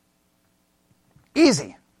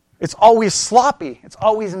 Easy. It's always sloppy. It's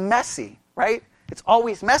always messy, right? It's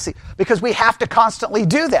always messy because we have to constantly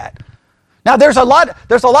do that. Now, there's a lot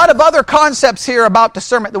of other concepts here about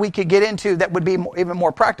discernment that we could get into that would be even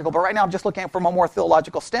more practical. But right now, I'm just looking at it from a more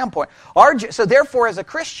theological standpoint. So, therefore, as a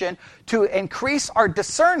Christian, to increase our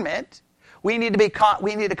discernment, we need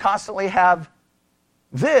to constantly have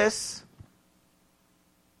this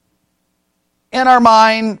in our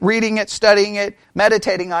mind, reading it, studying it,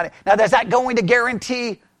 meditating on it. Now, is that going to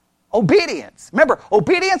guarantee obedience? Remember,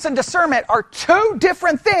 obedience and discernment are two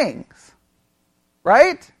different things,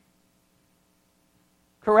 right?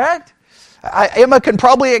 Correct? Emma can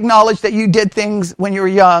probably acknowledge that you did things when you were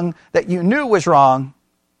young that you knew was wrong,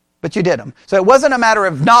 but you did them. So it wasn't a matter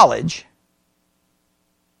of knowledge.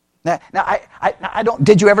 Now I don't.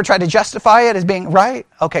 Did you ever try to justify it as being right?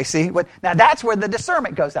 Okay, see, now that's where the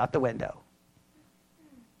discernment goes out the window,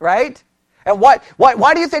 right? And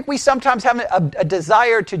why do you think we sometimes have a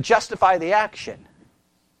desire to justify the action?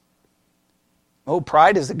 Oh,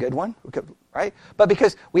 pride is a good one, right? But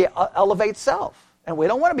because we elevate self, and we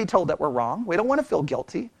don't want to be told that we're wrong. We don't want to feel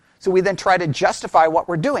guilty. So we then try to justify what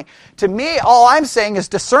we're doing. To me, all I'm saying is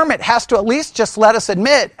discernment has to at least just let us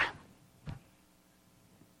admit,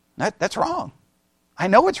 that's wrong. I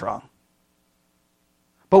know it's wrong.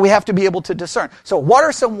 But we have to be able to discern. So what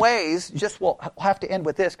are some ways, we'll have to end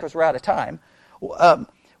with this because we're out of time.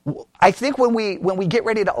 I think when we get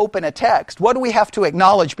ready to open a text, what do we have to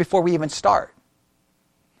acknowledge before we even start?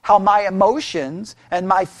 How my emotions and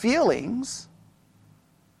my feelings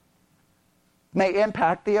may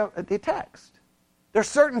impact the text. There's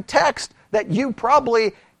certain text that you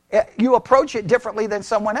approach it differently than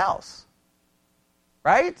someone else.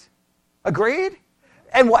 Right? Agreed?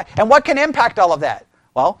 And what can impact all of that?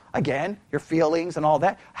 Well, again, your feelings and all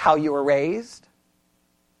that, how you were raised.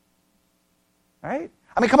 Right?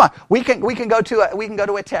 I mean, come on. We can go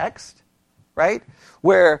to a text, right?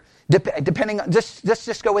 Where depending on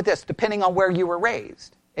just go with this, depending on where you were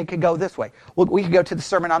raised. It could go this way. We could go to the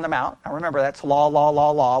Sermon on the Mount. Now remember, that's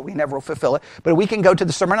law. We never will fulfill it. But we can go to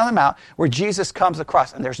the Sermon on the Mount where Jesus comes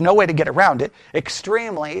across, and there's no way to get around it,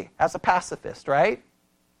 extremely as a pacifist, right?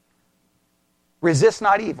 Resist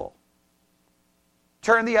not evil.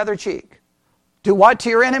 Turn the other cheek. Do what to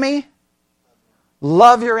your enemy?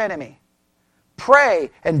 Love your enemy. Pray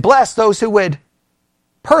and bless those who would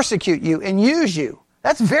persecute you and use you.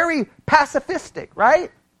 That's very pacifistic,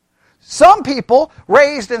 right? Some people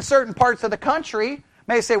raised in certain parts of the country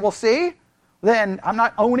may say, well, see, then I'm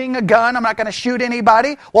not owning a gun. I'm not going to shoot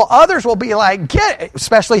anybody. Well, others will be like,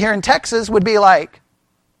 especially here in Texas, would be like,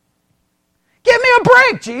 give me a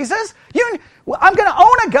break, Jesus. I'm going to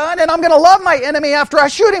own a gun and I'm going to love my enemy after I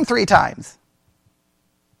shoot him 3 times.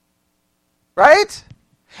 Right?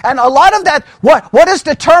 And a lot of that, what is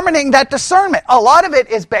determining that discernment? A lot of it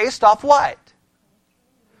is based off what?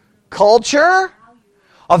 Culture.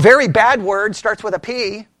 A very bad word starts with a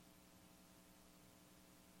P.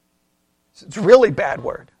 It's a really bad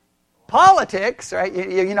word. Politics, right?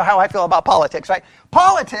 You know how I feel about politics, right?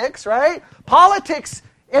 Politics, right? Politics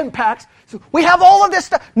impacts. So we have all of this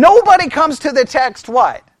stuff. Nobody comes to the text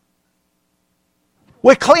what?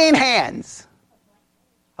 With clean hands.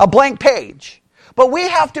 A blank page. But we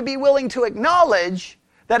have to be willing to acknowledge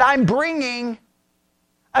that I'm bringing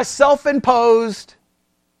a self-imposed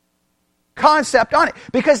concept on it.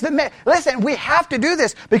 Because we have to do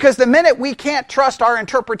this, because the minute we can't trust our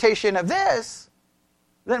interpretation of this,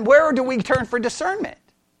 then where do we turn for discernment?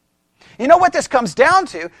 You know what this comes down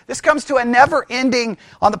to? This comes to a never-ending,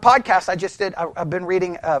 on the podcast I just did, I've been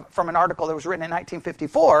reading from an article that was written in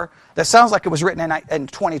 1954, that sounds like it was written in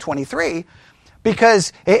 2023,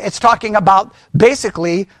 because it's talking about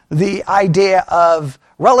basically the idea of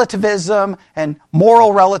relativism and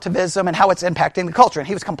moral relativism and how it's impacting the culture. And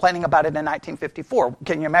he was complaining about it in 1954.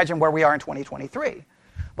 Can you imagine where we are in 2023?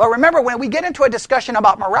 But remember, when we get into a discussion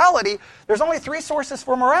about morality, there's only 3 sources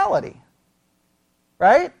for morality.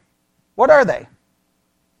 Right? What are they?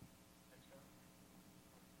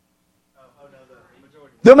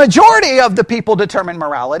 The majority of the people determine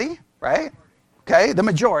morality, right? Okay, the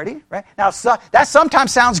majority, right? Now, that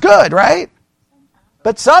sometimes sounds good, right?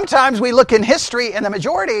 But sometimes we look in history and the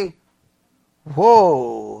majority,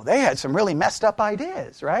 whoa, they had some really messed up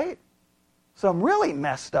ideas, right? Some really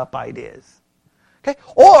messed up ideas. Okay,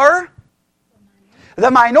 or the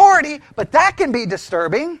minority, but that can be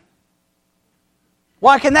disturbing.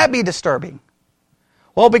 Why can that be disturbing?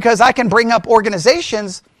 Well, because I can bring up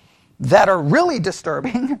organizations that are really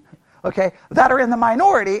disturbing, okay, that are in the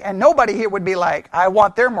minority, and nobody here would be like, I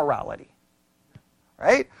want their morality.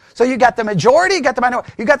 Right? So you got the majority, you got the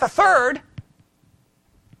minority, you got the third,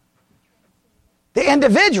 the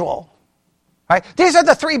individual. Right? These are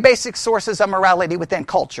the 3 basic sources of morality within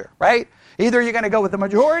culture, right? Either you're going to go with the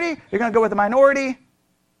majority, you're going to go with the minority,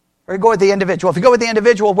 or you go with the individual. If you go with the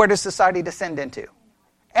individual, where does society descend into?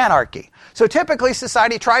 Anarchy. So typically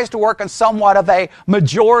society tries to work on somewhat of a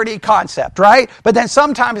majority concept, right? But then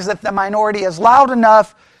sometimes if the minority is loud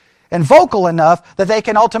enough and vocal enough that they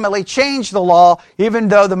can ultimately change the law, even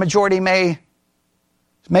though the majority may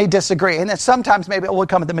disagree. And then sometimes maybe it will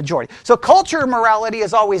come with the majority. So culture morality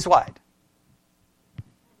is always what?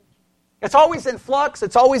 It's always in flux,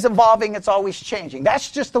 it's always evolving, it's always changing.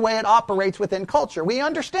 That's just the way it operates within culture. We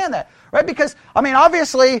understand that, right? Because,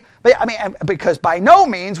 obviously, because by no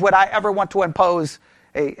means would I ever want to impose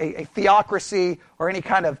a theocracy or any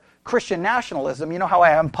kind of Christian nationalism. You know how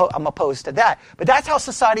I'm opposed to that. But that's how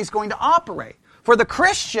society is going to operate. For the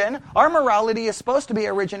Christian, our morality is supposed to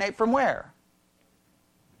originate from where?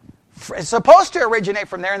 It's supposed to originate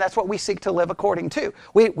from there, and that's what we seek to live according to.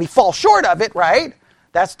 We fall short of it, right?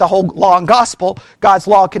 That's the whole law and gospel. God's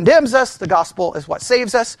law condemns us. The gospel is what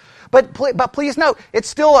saves us. But please note, it's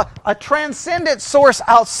still a transcendent source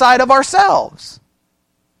outside of ourselves.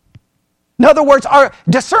 In other words, our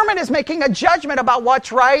discernment is making a judgment about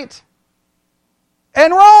what's right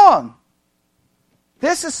and wrong.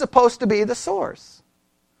 This is supposed to be the source.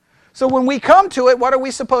 So when we come to it, what are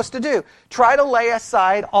we supposed to do? Try to lay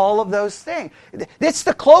aside all of those things. It's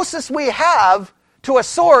the closest we have to a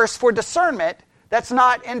source for discernment that's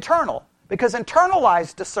not internal. Because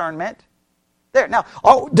internalized discernment,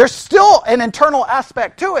 there's still an internal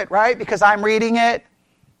aspect to it, right? Because I'm reading it,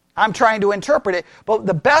 I'm trying to interpret it. But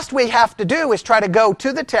the best we have to do is try to go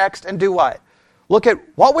to the text and do what? Look at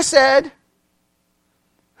what was said,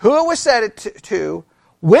 who it was said to,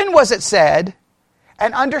 when was it said,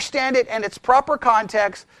 and understand it in its proper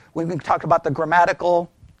context. We've been talking about the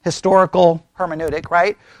grammatical, historical hermeneutic,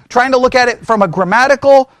 right? Trying to look at it from a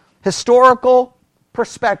grammatical, historical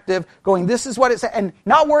perspective, going, this is what it said, and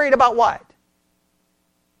not worried about what?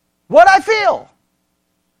 What I feel.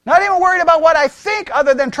 Not even worried about what I think,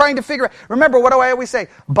 other than trying to figure out. Remember, what do I always say?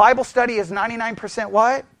 Bible study is 99%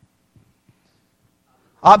 what?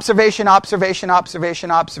 Observation, observation,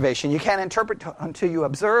 observation, observation. You can't interpret until you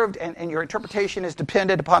observed, and your interpretation is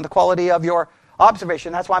dependent upon the quality of your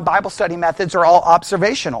observation. That's why Bible study methods are all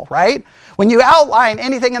observational, right? When you outline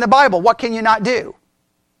anything in the Bible, what can you not do?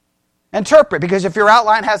 Interpret, because if your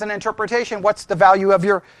outline has an interpretation, what's the value of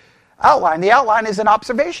your outline? The outline is an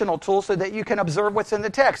observational tool so that you can observe what's in the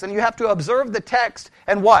text. And you have to observe the text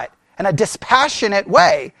and what? In a dispassionate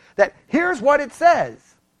way, that here's what it says.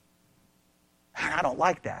 I don't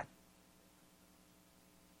like that.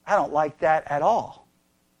 I don't like that at all.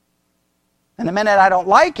 And the minute I don't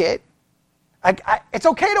like it, it's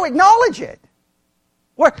okay to acknowledge it.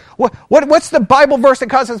 What's the Bible verse that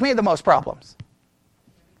causes me the most problems?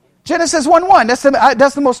 Genesis 1:1.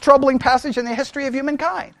 That's the most troubling passage in the history of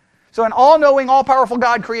humankind. So an all-knowing, all-powerful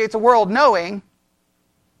God creates a world knowing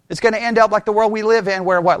it's going to end up like the world we live in,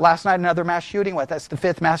 where last night another mass shooting, that's the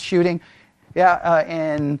 5th mass shooting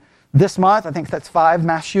in this month. I think that's 5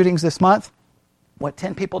 mass shootings this month.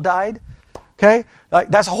 10 people died? Okay?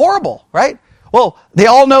 That's horrible, right? Well, the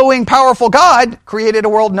all-knowing, powerful God created a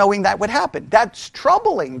world knowing that would happen. That's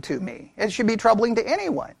troubling to me. It should be troubling to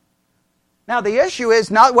anyone. Now, the issue is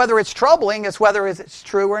not whether it's troubling, it's whether it's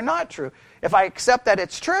true or not true. If I accept that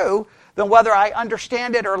it's true, then whether I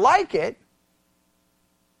understand it or like it,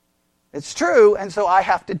 it's true, and so I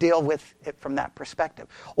have to deal with it from that perspective.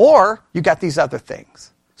 Or, you got these other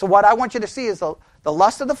things. So what I want you to see is the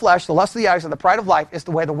lust of the flesh, the lust of the eyes, and the pride of life is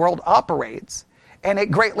the way the world operates, and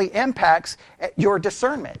it greatly impacts your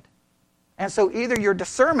discernment. And so either your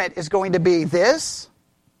discernment is going to be this,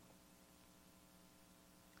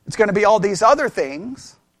 it's going to be all these other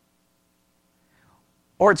things,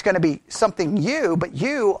 or it's going to be something but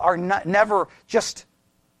you are never just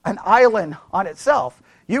an island on itself.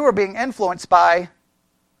 You are being influenced by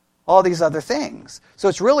all these other things. So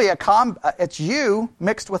it's really it's you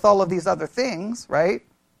mixed with all of these other things, right?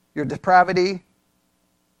 Your depravity,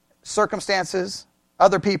 circumstances,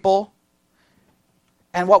 other people.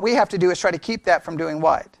 And what we have to do is try to keep that from doing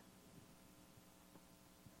what?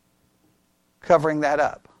 Covering that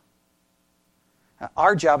up.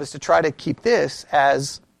 Our job is to try to keep this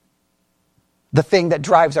as the thing that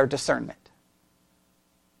drives our discernment.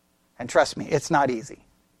 And trust me, it's not easy.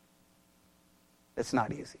 It's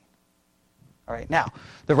not easy. All right, now,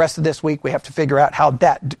 the rest of this week we have to figure out how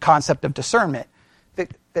that concept of discernment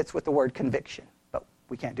fits with the word conviction. But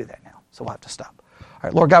we can't do that now, so we'll have to stop. All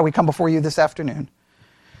right, Lord God, we come before you this afternoon.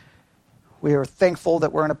 We are thankful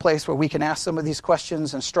that we're in a place where we can ask some of these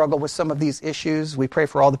questions and struggle with some of these issues. We pray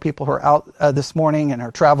for all the people who are out this morning and are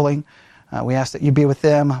traveling. We ask that you be with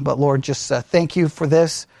them. But Lord, just thank you for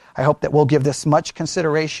this. I hope that we'll give this much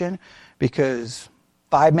consideration, because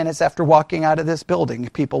 5 minutes after walking out of this building,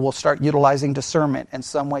 people will start utilizing discernment in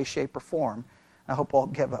some way, shape, or form. I hope we'll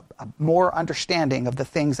give a more understanding of the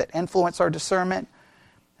things that influence our discernment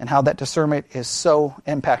and how that discernment is so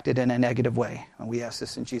impacted in a negative way. And we ask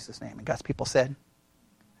this in Jesus' name. And God's people said,